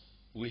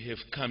 We have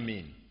come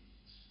in,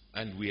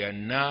 and we are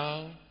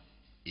now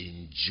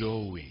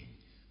enjoying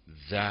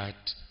that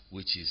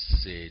which He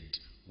said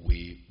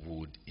we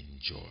would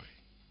enjoy.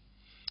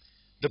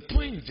 The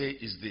point there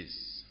is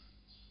this: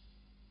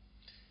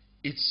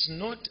 it's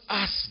not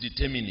us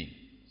determining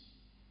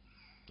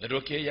that,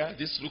 okay, yeah,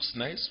 this looks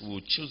nice,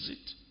 we'll choose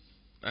it.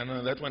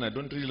 And that one, I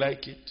don't really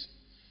like it.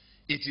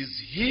 It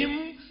is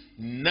Him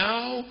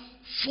now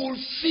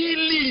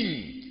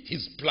fulfilling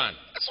His plan.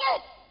 That's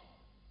all.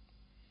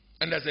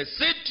 And as I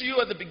said to you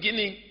at the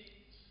beginning,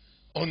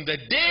 on the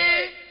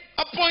day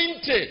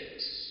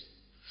appointed,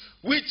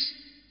 which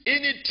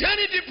in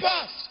eternity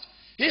past,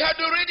 He had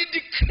already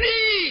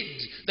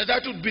decreed that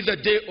that would be the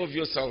day of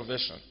your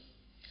salvation.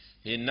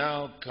 He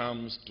now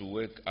comes to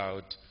work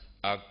out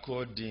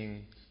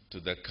according to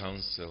the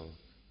counsel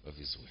of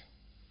His will.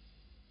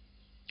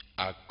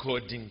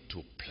 According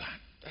to plan.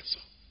 That's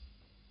all.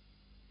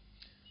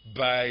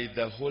 By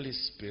the Holy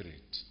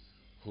Spirit,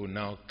 who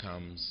now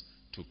comes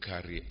to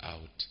carry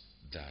out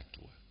that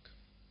work.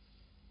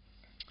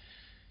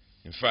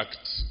 In fact,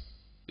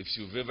 if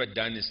you've ever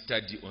done a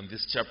study on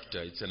this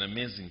chapter, it's an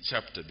amazing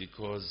chapter,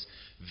 because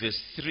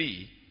verse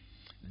 3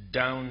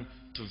 down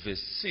to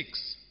verse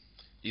 6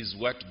 is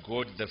what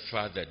God the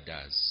Father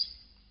does.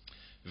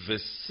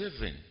 Verse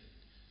 7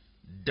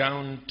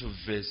 down to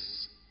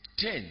verse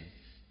 10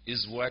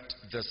 is what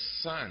the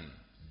Son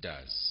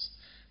does.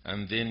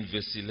 And then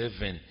verse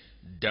 11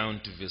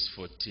 down to verse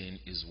 14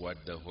 is what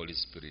the Holy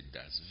Spirit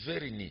does.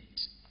 Very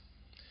neat.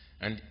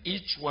 And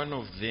each one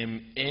of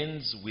them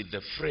ends with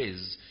the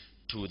phrase,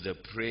 to the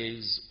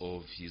praise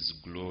of His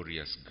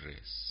glorious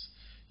grace.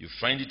 You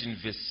find it in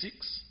verse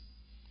 6.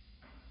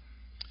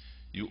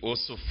 You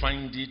also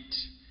find it,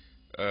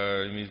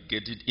 you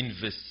get it in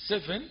verse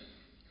 7,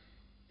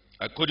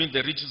 according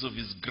to the riches of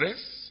His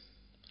grace.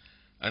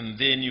 And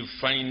then you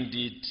find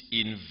it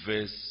in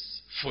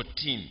verse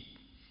 14,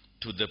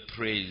 to the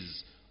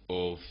praise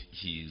of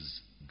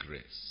His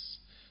grace.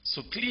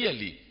 So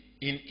clearly,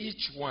 in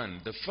each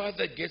one, the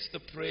Father gets the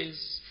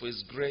praise for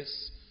His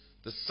grace,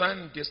 the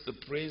Son gets the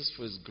praise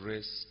for His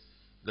grace,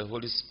 the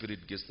Holy Spirit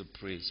gets the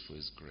praise for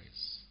His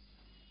grace.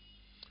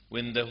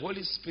 When the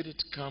Holy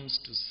Spirit comes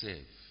to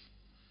save,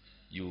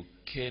 you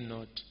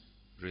cannot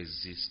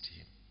resist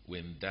Him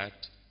when that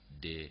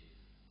day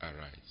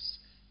arrives.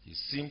 He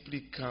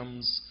simply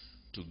comes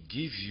to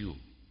give you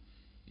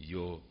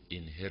your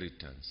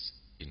inheritance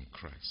in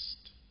Christ.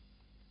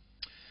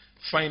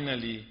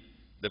 Finally,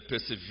 the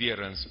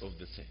perseverance of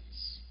the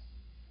saints.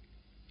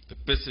 The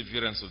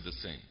perseverance of the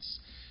saints.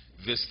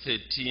 Verse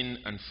 13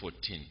 and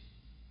 14.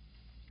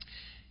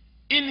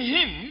 In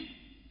Him,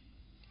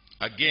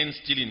 again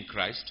still in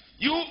Christ,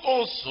 you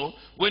also,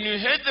 when you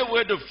heard the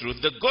word of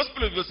truth, the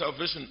gospel of your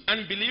salvation,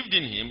 and believed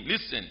in Him,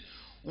 listen,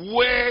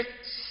 were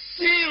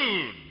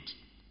sealed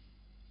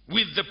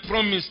with the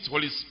promised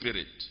Holy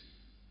Spirit,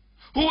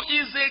 who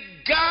is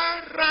a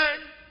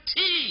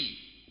guarantee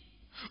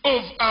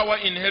of our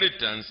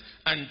inheritance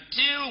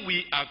until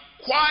we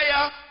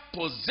acquire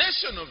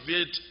possession of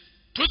it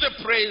to the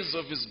praise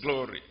of His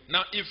glory.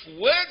 Now, if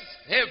words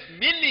have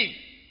meaning,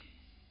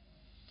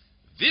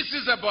 this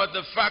is about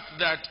the fact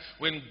that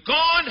when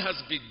God has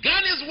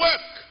begun His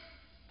work,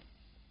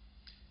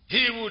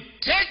 He will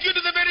take you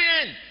to the very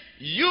end.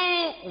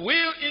 You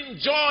will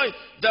enjoy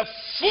the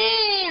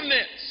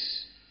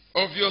fullness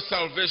of your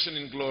salvation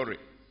in glory.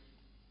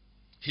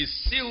 He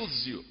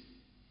seals you.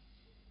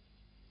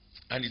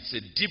 And it's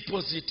a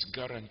deposit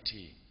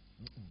guarantee.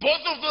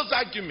 Both of those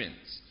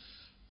arguments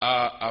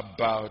are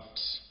about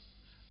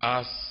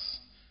us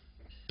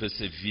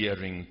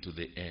persevering to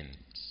the end.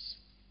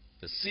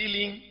 The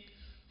sealing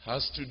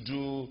has to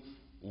do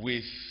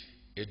with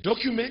a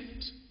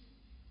document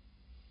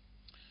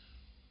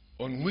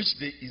on which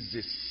there is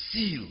a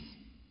seal.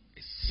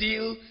 A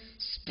seal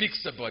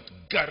speaks about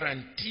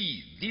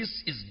guarantee. This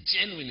is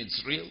genuine,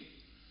 it's real.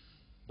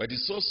 But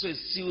it's also a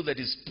seal that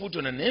is put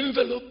on an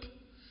envelope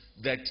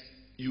that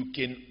you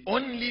can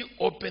only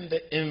open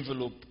the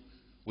envelope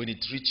when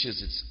it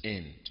reaches its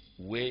end,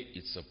 where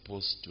it's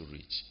supposed to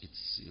reach.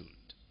 It's sealed.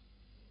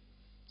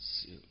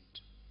 Sealed.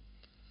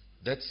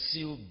 That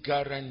seal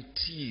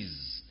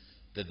guarantees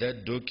that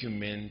that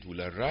document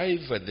will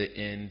arrive at the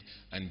end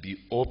and be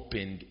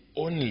opened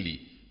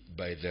only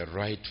by the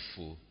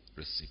rightful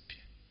recipient.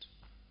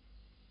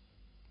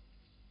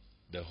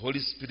 The Holy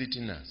Spirit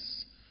in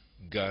us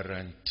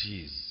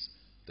guarantees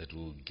that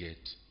we'll get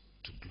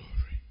to glory.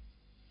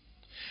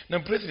 Now,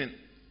 brethren,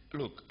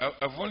 look,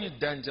 I've only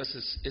done just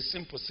a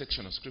simple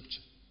section of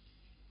Scripture.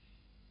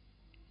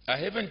 I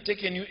haven't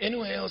taken you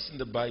anywhere else in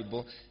the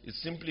Bible.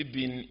 It's simply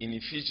been in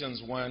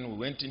Ephesians 1. We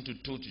went into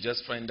 2 to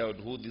just find out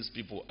who these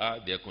people are,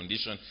 their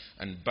condition,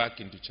 and back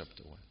into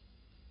chapter 1.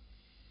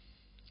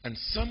 And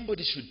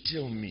somebody should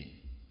tell me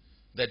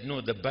that,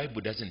 no, the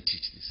Bible doesn't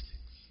teach these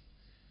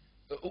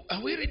things.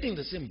 Are we reading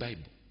the same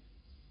Bible?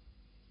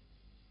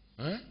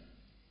 Huh?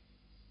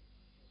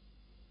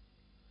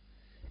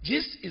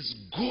 This is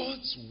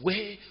God's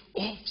way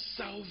of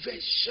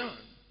salvation.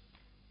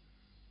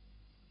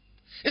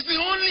 It's the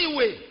only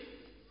way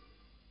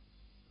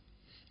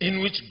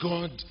in which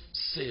God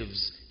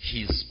saves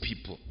his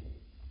people.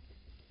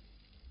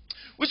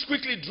 Which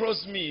quickly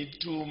draws me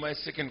to my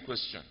second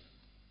question.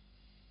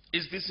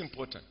 Is this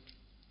important?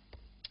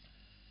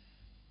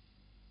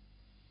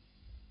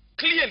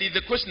 Clearly,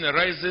 the question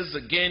arises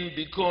again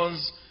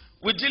because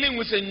we're dealing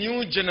with a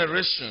new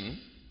generation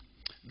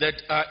that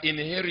are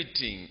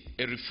inheriting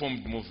a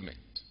reformed movement.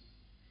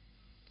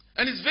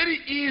 And it's very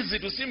easy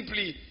to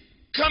simply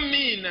come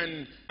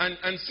in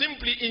and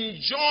simply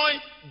enjoy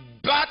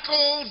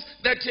battles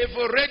that have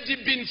already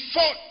been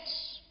fought.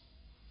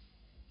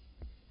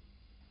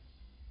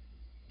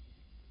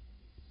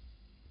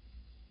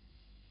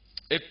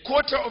 A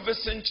quarter of a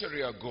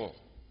century ago,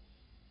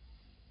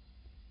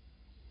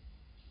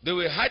 there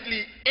were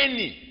hardly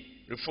any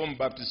Reformed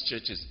Baptist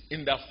churches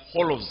in the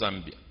whole of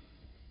Zambia.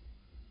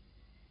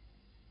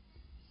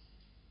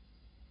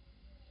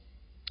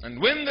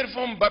 And when the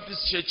Reformed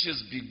Baptist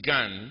churches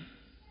began,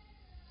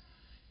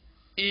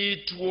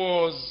 it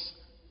was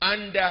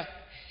under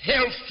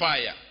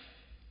hellfire,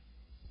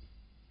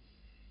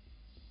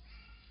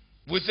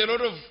 with a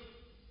lot of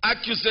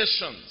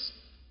accusations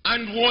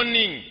and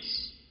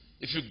warnings.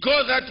 If you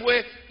go that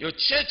way, your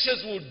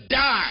churches will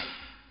die.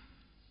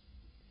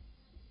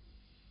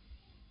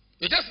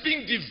 You're just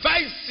being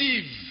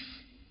divisive.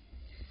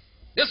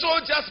 This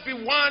will just be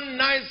one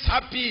nice,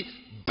 happy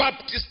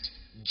Baptist,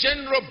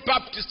 general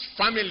Baptist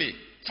family.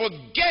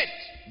 Forget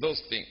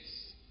those things.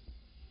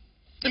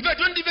 In fact,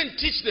 don't even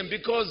teach them,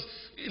 because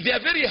they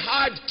are very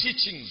hard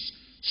teachings,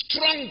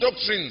 strong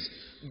doctrines.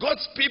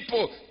 God's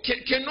people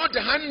cannot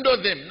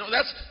handle them. No,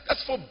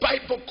 that's for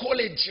Bible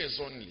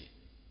colleges only.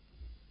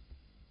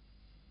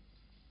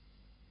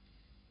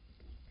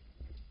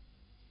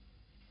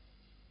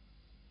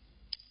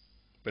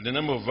 But a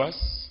number of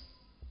us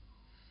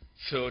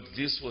felt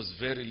this was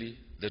verily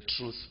the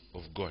truth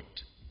of God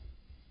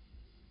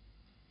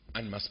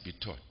and must be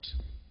taught.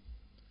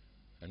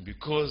 And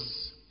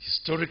because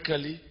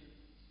historically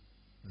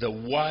the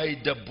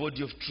wider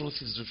body of truth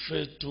is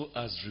referred to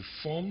as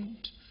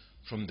Reformed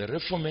from the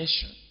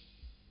Reformation,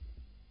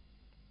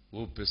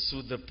 we'll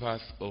pursue the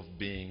path of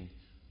being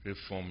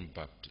Reformed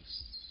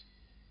Baptists.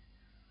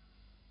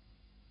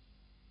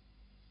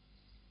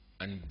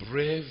 And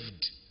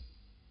braved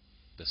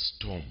the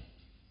storm.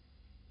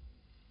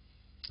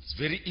 It's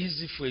very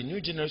easy for a new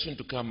generation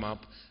to come up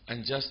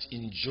and just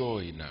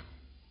enjoy now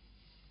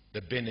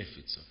the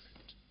benefits of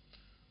it.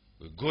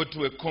 We go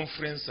to a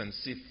conference and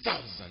see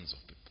thousands of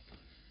people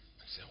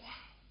and say, wow,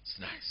 it's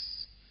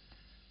nice.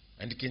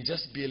 And it can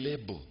just be a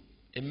label,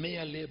 a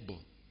mere label.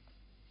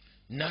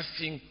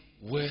 Nothing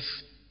worth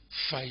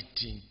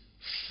fighting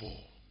for.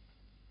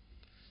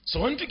 So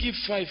I want to give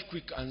 5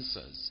 quick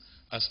answers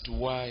as to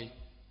why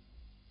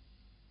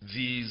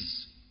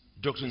these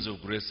doctrines of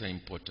grace are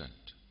important.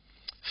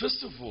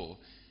 First of all,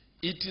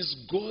 it is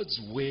God's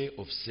way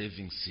of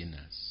saving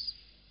sinners.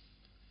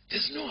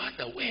 There's no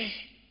other way.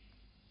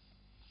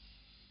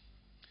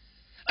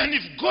 And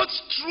if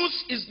God's truth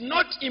is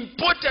not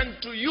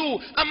important to you,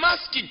 I'm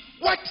asking,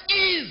 what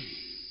is?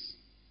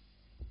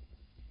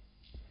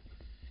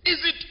 Is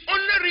it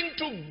honoring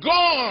to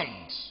God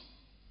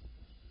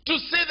to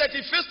say that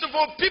he first of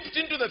all peeped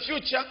into the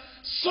future,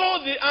 saw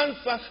the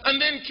answer, and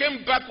then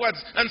came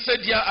backwards and said,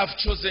 yeah, I've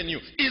chosen you?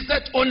 Is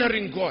that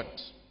honoring God?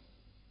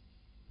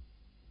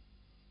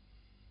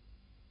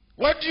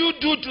 What do you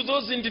do to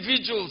those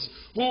individuals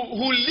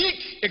who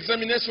leak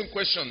examination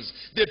questions?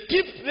 They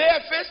peep there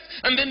first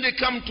and then they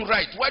come to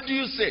write. What do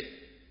you say?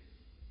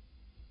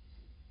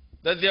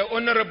 That they are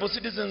honorable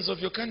citizens of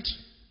your country.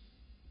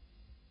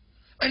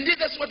 And yet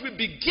that's what we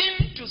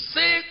begin to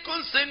say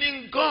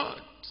concerning God.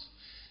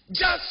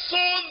 Just so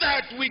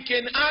that we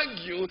can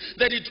argue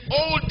that it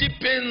all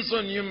depends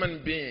on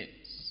human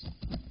beings.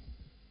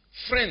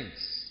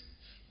 Friends,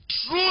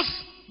 truth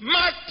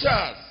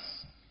matters.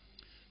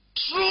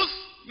 Truth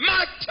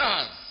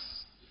matters.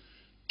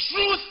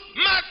 Truth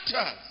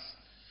matters.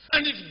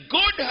 And if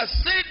God has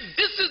said,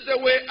 this is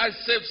the way I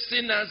save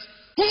sinners,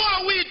 who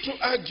are we to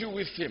argue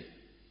with him?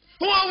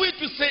 Who are we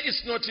to say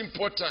it's not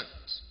important?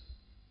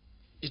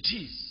 It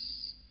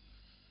is.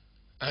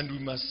 And we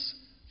must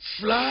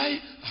fly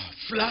our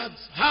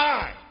flags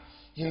high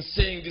in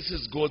saying this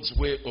is God's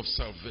way of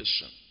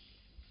salvation.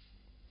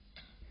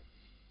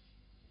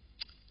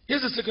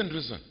 Here's the second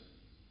reason.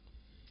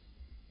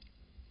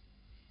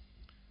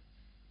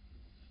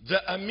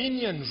 The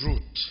Arminian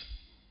route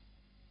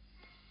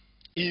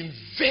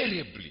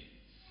invariably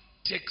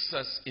takes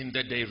us in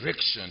the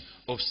direction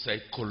of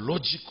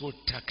psychological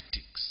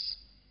tactics,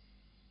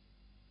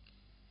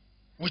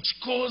 which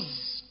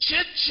cause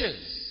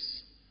churches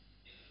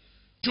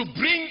to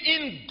bring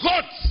in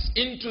goats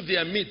into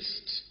their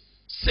midst,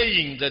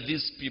 saying that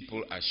these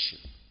people are sheep.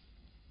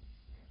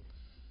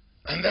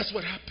 And that's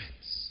what happens.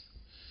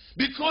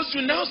 Because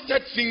you now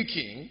start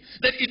thinking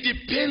that it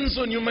depends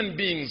on human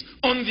beings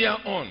on their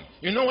own.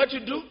 You know what you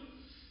do? You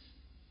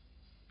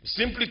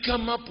simply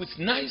come up with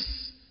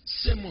nice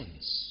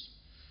sermons.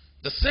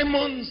 The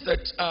sermons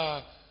that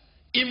are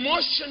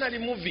emotionally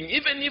moving,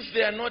 even if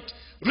they are not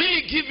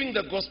really giving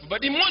the gospel,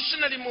 but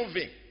emotionally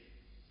moving.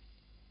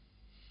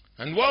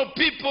 And while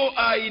people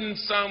are in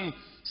some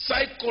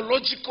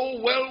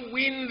psychological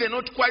whirlwind, they're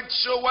not quite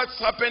sure what's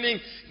happening,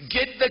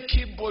 get the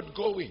keyboard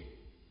going.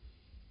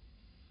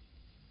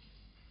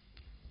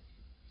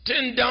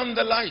 Turn down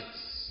the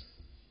lights.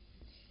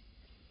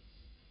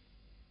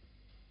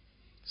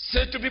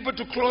 Say to people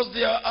to close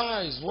their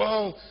eyes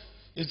while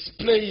it's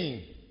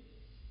playing.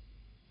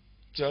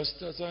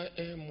 Just as I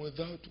am,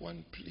 without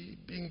one plea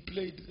being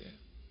played there.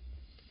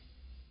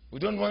 We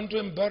don't want to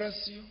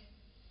embarrass you.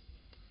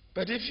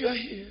 But if you are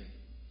here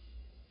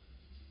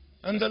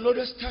and the Lord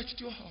has touched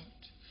your heart,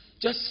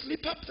 just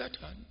slip up that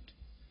hand.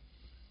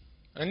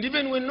 And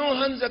even when no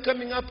hands are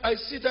coming up, I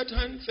see that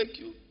hand. Thank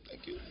you.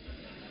 Thank you.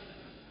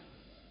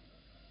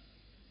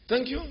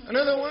 Thank you.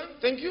 Another one.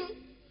 Thank you.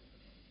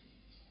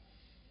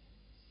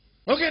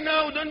 Okay,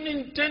 now we don't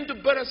intend to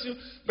embarrass you,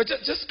 but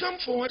just come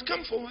forward.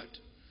 Come forward.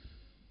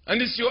 And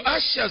it's your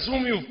ushers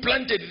whom you've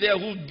planted there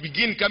who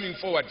begin coming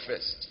forward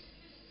first.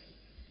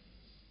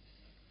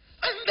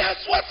 And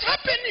that's what's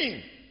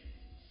happening.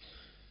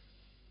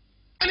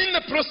 And in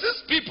the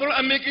process, people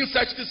are making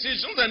such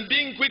decisions and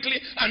being quickly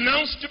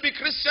announced to be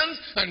Christians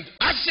and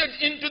ushered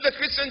into the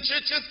Christian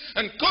churches.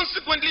 And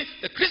consequently,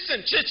 the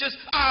Christian churches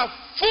are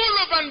full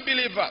of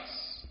unbelievers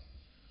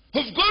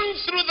who've gone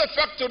through the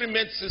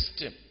factory-made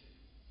system.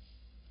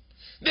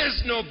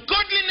 There's no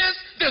godliness,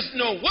 there's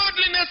no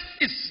worldliness,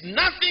 it's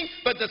nothing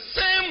but the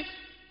same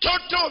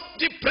total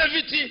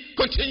depravity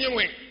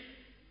continuing.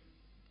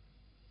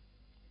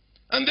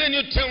 And then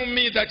you tell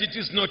me that it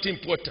is not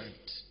important.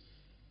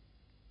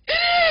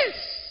 It is.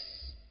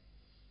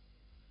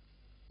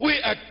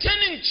 We are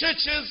turning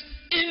churches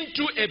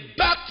into a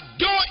back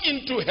door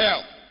into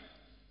hell.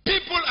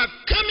 People are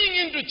coming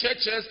into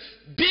churches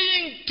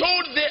being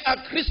told they are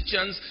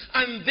Christians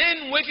and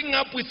then waking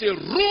up with a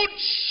rude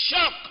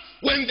shock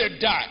when they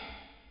die,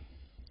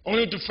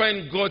 only to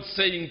find God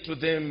saying to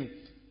them,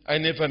 I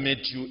never met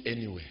you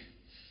anywhere.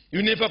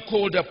 You never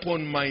called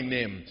upon my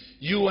name.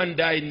 You and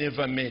I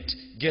never met.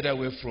 Get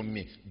away from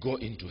me. Go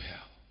into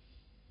hell.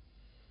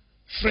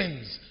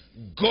 Friends,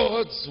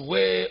 God's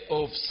way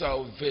of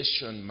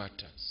salvation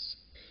matters.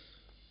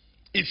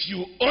 If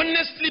you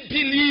honestly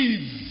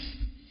believe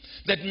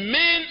that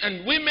men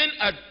and women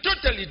are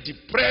totally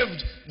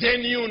depraved,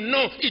 then you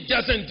know it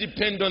doesn't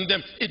depend on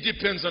them. It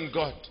depends on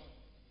God.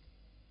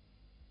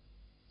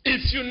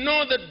 If you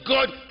know that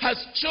God has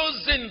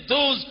chosen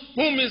those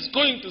whom He's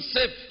going to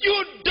save,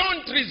 you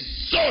don't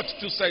resort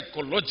to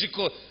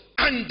psychological,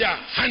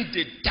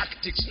 underhanded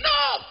tactics.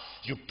 No!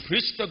 You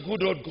preach the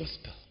good old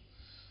gospel.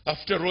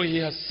 After all, He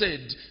has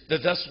said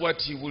that that's what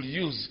He will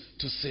use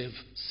to save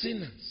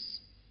sinners.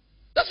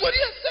 That's what He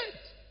has said.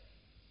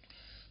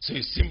 So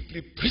you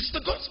simply preach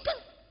the gospel.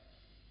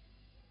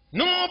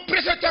 No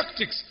pressure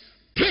tactics.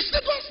 Preach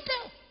the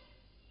gospel.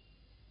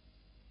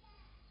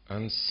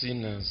 And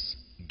sinners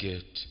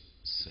get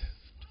saved.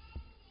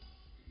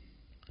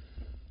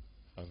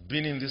 I've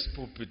been in this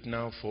pulpit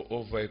now for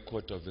over a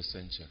quarter of a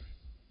century.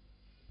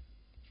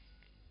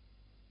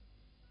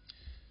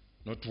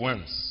 Not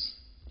once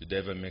did I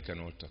ever make an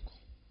altar call.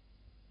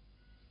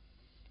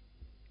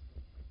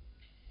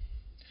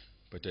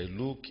 But I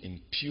look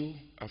in pew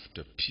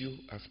after pew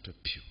after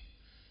pew,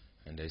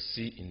 and I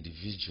see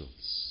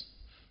individuals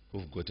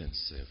who've gotten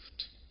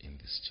saved in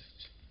this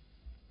church.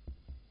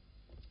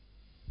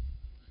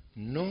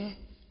 No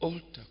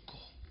altar call.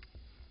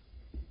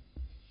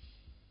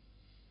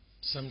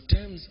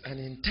 Sometimes an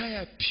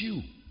entire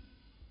pew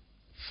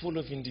full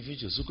of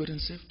individuals who gotten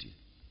saved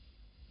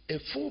here. A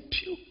full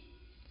pew.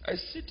 I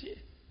sit here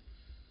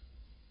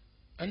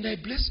and I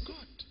bless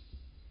God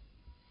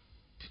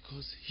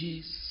because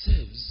He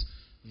saves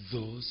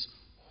those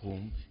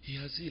whom He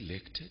has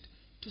elected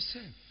to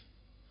save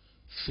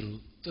through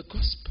the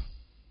gospel.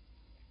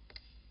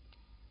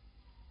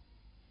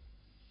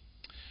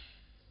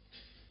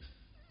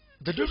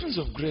 The doctrines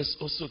of grace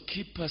also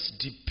keep us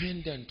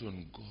dependent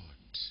on God.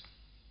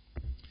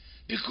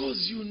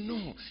 Because you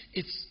know,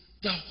 it's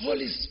the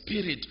Holy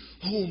Spirit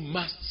who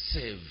must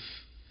save.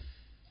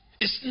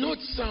 It's not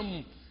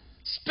some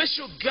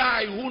special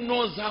guy who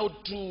knows how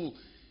to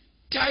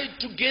tie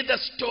together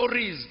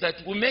stories that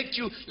will make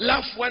you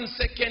laugh 1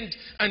 second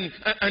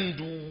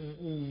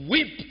and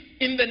weep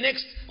in the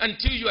next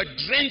until you are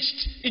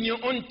drenched in your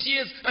own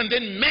tears and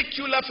then make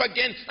you laugh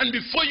again, and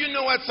before you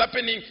know what's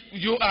happening,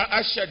 you are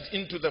ushered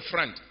into the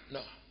front.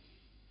 No.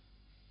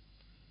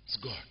 It's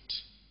God.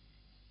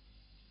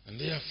 And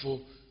therefore,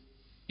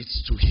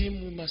 it's to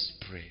Him we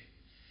must pray.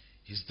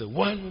 He's the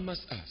one we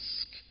must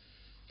ask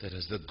that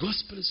as the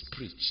gospel is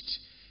preached,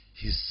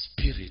 His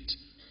Spirit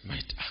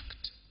might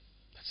act.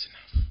 That's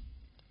enough.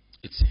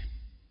 It's Him.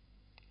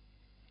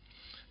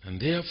 And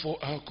therefore,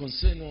 our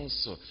concern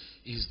also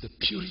is the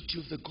purity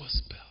of the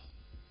gospel.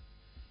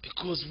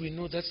 Because we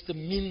know that's the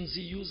means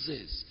He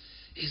uses.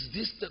 Is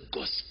this the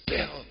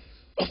gospel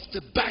of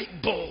the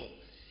Bible?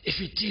 If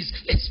it is,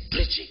 let's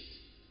preach it.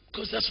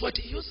 Because that's what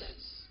He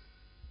uses.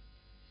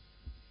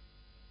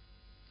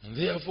 And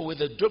therefore, when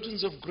the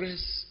doctrines of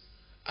grace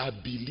are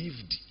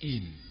believed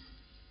in,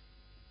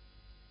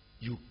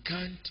 you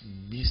can't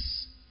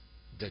miss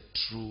the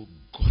true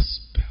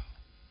gospel.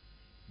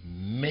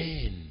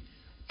 Men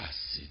are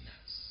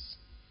sinners.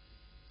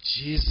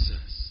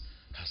 Jesus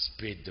has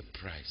paid the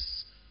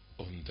price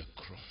on the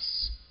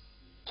cross.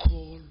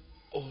 Call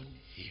on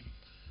him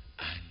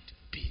and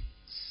be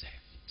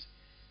saved.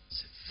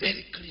 It's a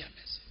very clear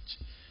message,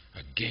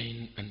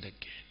 again and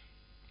again.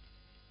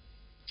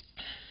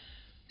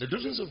 The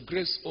doctrines of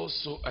grace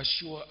also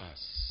assure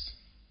us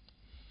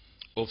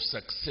of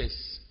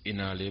success in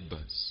our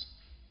labors,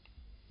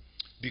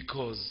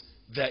 because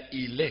the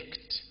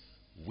elect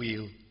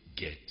will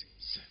get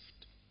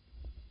saved.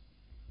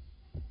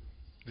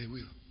 They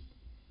will.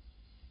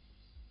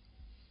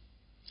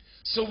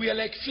 So we are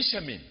like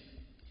fishermen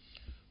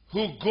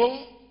who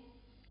go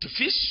to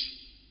fish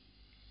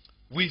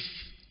with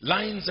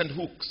lines and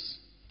hooks,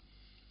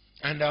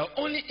 and our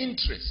only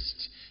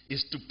interest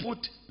is to put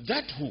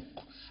that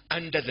hook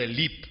under the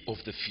lip of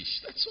the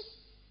fish. That's all.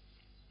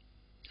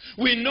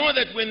 We know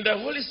that when the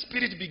Holy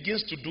Spirit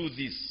begins to do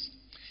this,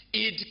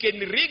 it can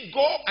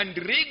wriggle and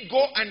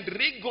wriggle and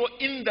wriggle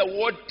in the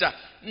water.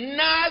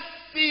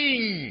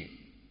 Nothing.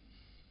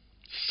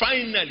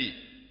 Finally,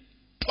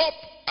 pop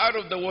out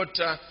of the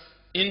water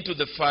into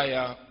the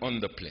fire on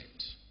the plate.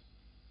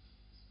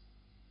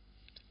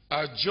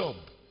 Our job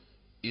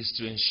is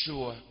to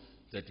ensure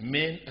that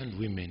men and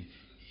women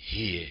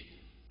hear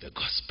the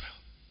gospel.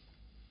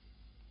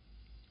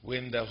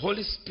 When the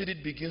Holy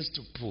Spirit begins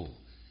to pull,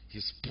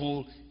 his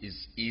pull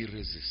is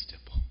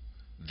irresistible.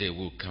 They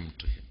will come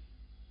to him.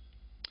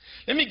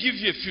 Let me give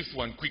you a fifth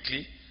one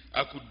quickly.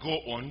 I could go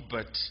on,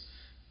 but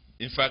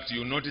in fact,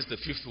 you'll notice the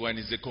fifth one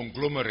is a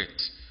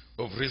conglomerate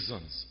of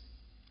reasons.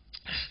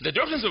 The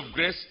doctrines of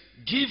grace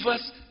give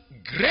us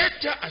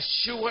greater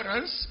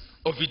assurance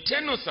of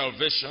eternal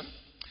salvation,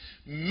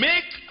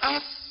 make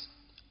us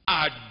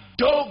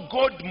adore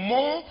God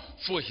more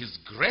for his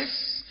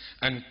grace,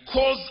 and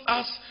cause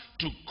us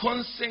to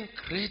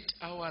consecrate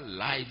our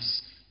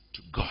lives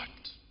to God.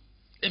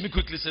 Let me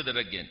quickly say that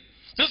again.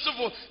 First of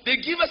all, they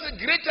give us a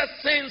greater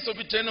sense of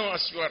eternal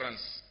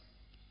assurance.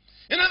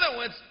 In other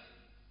words,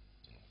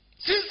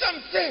 since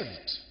I'm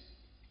saved,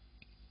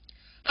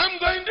 I'm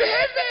going to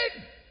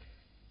heaven.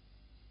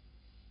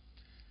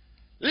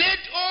 Let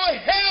all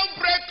hell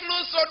break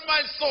loose on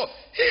my soul.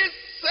 He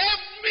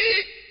saved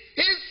me.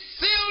 He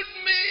sealed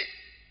me.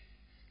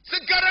 It's a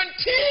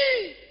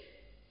guarantee.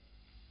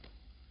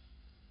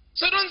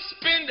 So don't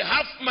spend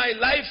half my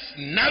life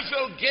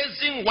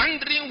navel-gazing,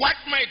 wondering what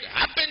might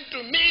happen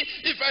to me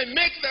if I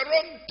make the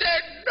wrong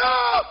turn.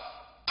 No!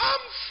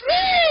 I'm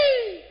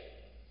free!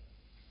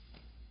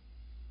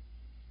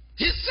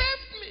 He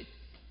saved me.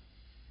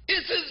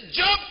 It's his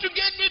job to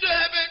get me to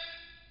heaven.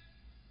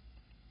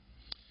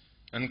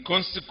 And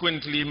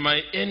consequently,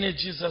 my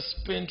energies are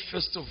spent,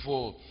 first of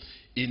all,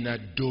 in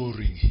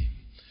adoring him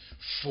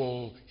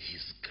for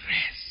his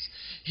grace.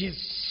 His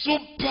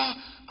super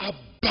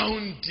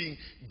abounding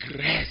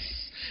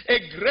grace. A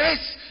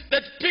grace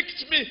that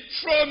picked me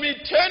from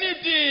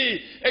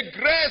eternity. A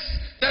grace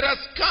that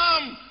has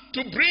come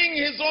to bring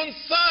his own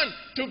son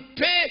to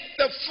pay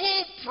the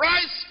full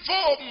price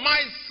for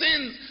my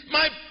sins,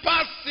 my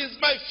past sins,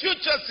 my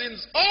future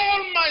sins,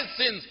 all my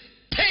sins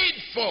paid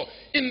for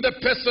in the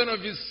person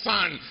of his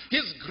son.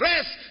 His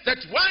grace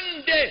that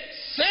one day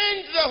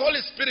sent the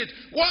Holy Spirit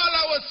while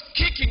I was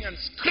kicking and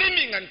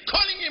screaming and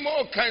calling him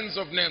all kinds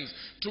of names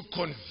to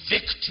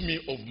convict me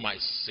of my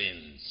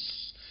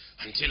sins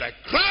until I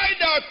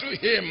cried out to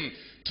him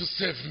to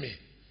save me.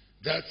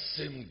 That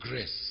same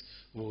grace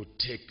will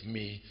take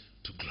me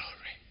to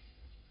glory.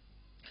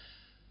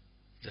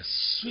 The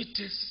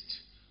sweetest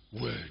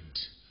word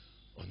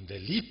on the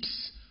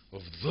lips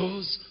of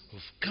those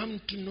who've come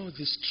to know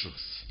this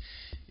truth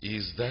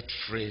is that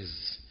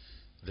phrase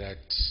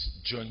that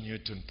John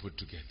Newton put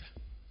together.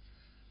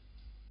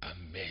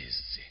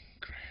 Amazing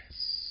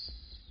grace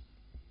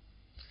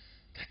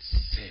that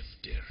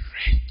saved a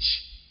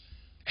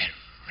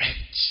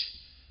wretch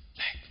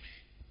like me.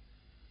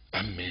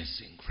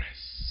 Amazing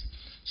grace.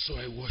 So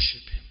I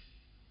worship him.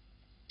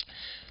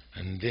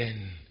 And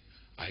then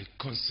I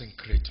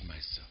consecrate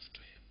myself to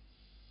him.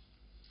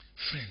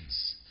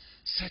 Friends,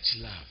 such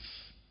love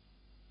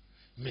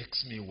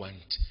makes me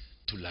want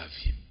to love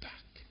him back.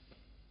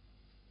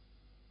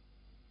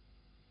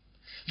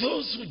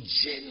 Those who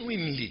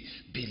genuinely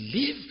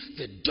believe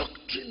the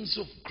doctrines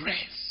of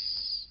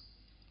grace,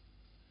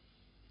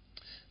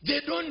 they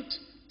don't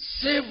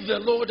serve the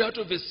Lord out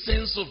of a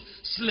sense of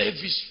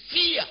slavish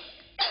fear.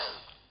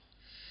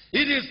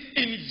 It is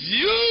in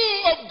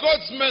view of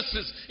God's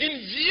mercies, in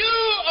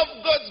view of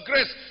God's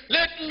grace,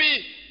 let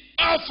me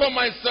offer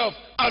myself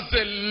as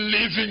a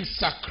living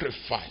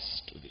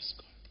sacrifice to this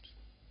God.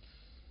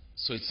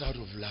 So it's out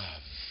of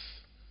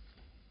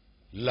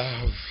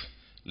love,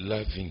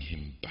 loving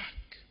him back.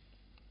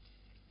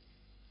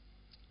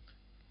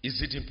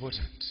 Is it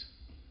important?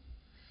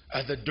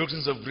 Are the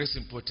doctrines of grace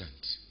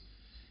important?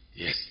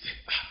 Yes, they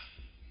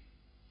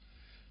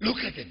are.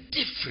 Look at the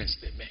difference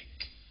they make.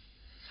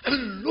 I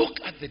mean, look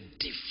at the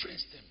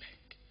difference they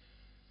make.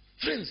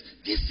 Friends,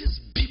 this is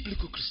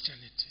biblical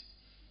Christianity.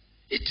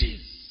 It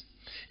is.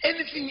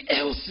 Anything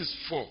else is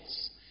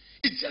false.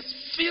 It just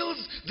fills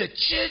the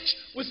church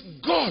with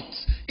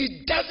gods.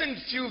 It doesn't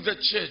fill the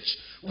church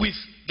with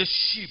the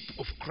sheep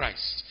of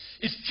Christ.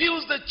 It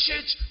fills the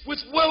church with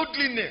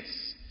worldliness.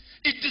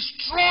 It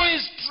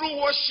destroys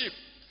true worship.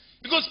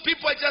 Because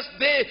people are just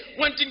there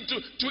wanting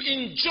to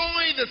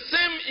enjoy the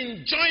same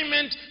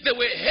enjoyment they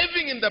were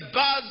having in the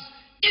bars,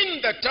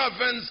 in the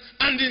taverns,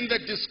 and in the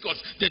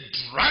discourse. They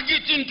drag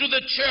it into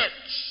the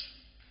church.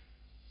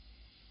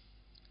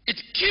 It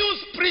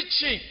kills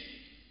preaching.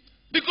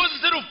 Because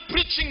instead of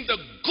preaching the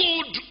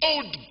good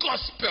old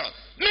gospel,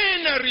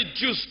 men are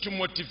reduced to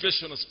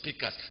motivational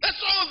speakers.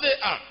 That's all they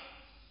are.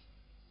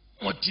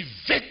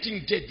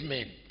 Motivating dead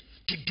men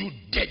to do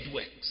dead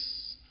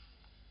works.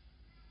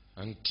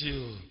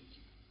 Until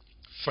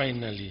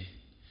finally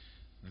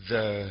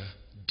the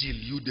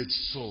deluded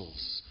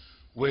souls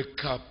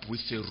wake up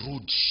with a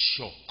rude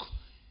shock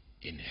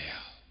in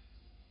hell.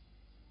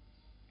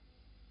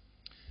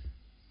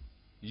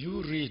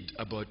 You read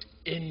about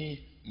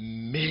any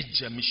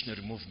major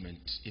missionary movement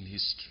in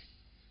history.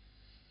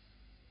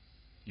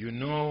 You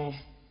know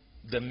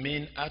the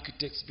main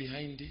architects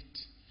behind it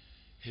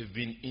have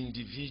been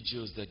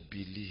individuals that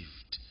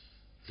believed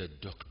the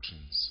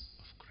doctrines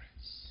of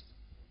grace.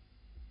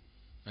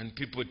 And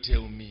people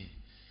tell me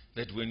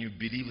that when you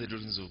believe the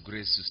doctrines of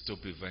grace, you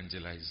stop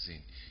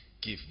evangelizing.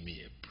 Give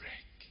me a break.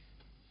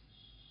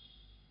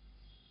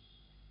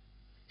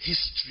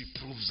 History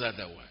proves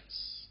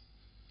otherwise.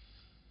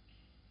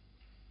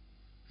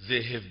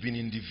 There have been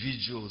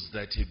individuals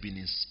that have been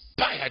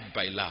inspired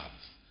by love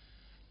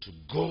to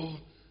go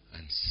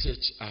and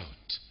search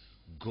out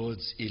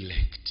God's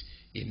elect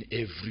in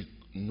every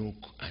nook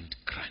and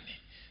cranny.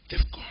 They've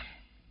gone.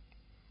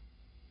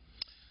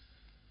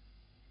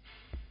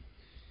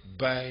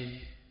 By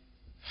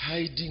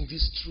hiding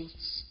these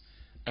truths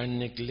and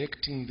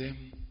neglecting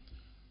them,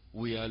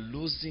 we are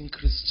losing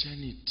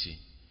Christianity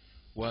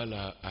while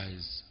our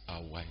eyes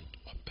are wide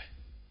open.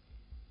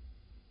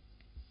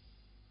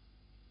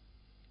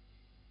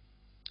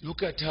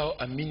 Look at how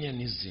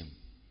Arminianism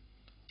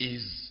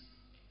is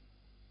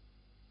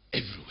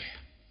everywhere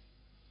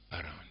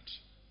around.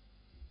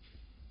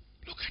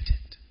 Look at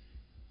it.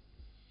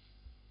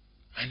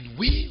 And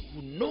we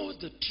who know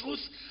the truth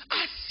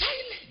are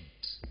silent.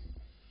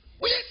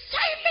 We are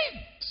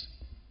silent.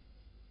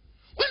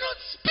 We're not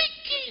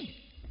speaking.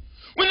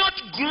 We're not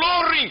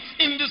glorying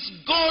in this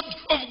God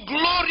of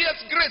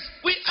glorious grace.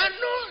 We are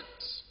not.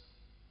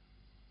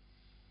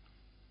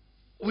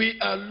 We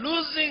are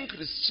losing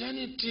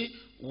Christianity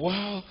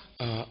while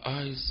our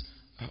eyes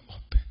are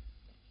open.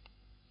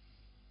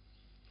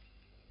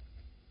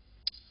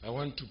 I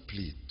want to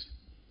plead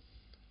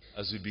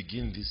as we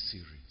begin this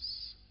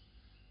series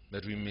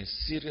that we may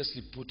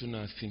seriously put on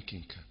our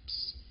thinking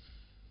caps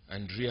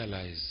and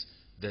realize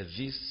that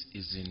this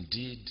is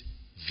indeed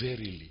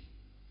verily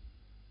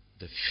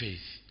the faith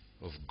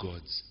of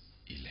God's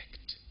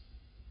elect.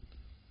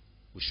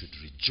 We should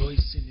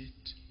rejoice in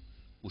it.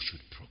 We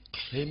should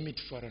proclaim it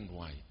far and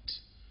wide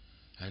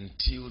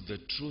until the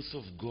truth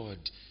of God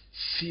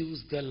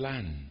fills the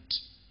land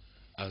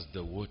as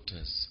the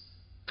waters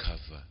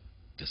cover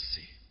the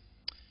sea.